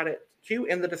y'all are at it too,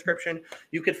 in the description,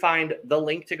 you could find the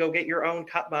link to go get your own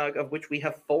cup mug, of which we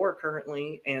have 4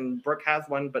 currently, and Brooke has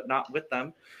one, but not with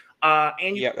them.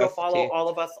 And you can go follow all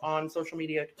of us on social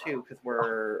media too, because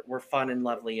we're fun and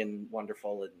lovely and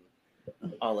wonderful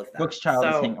and all of that. Brooke's child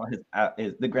is hanging on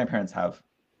the grandparents have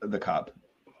the cup.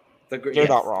 You're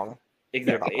not wrong.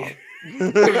 Exactly.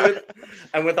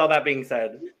 And with all that being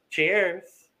said, cheers.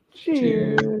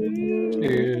 Cheers.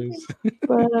 Cheers.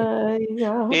 Bye.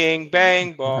 Y'all. Bing,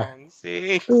 bang, bong,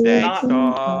 sing, sang,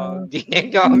 song, ding,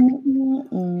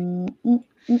 dong.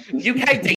 UK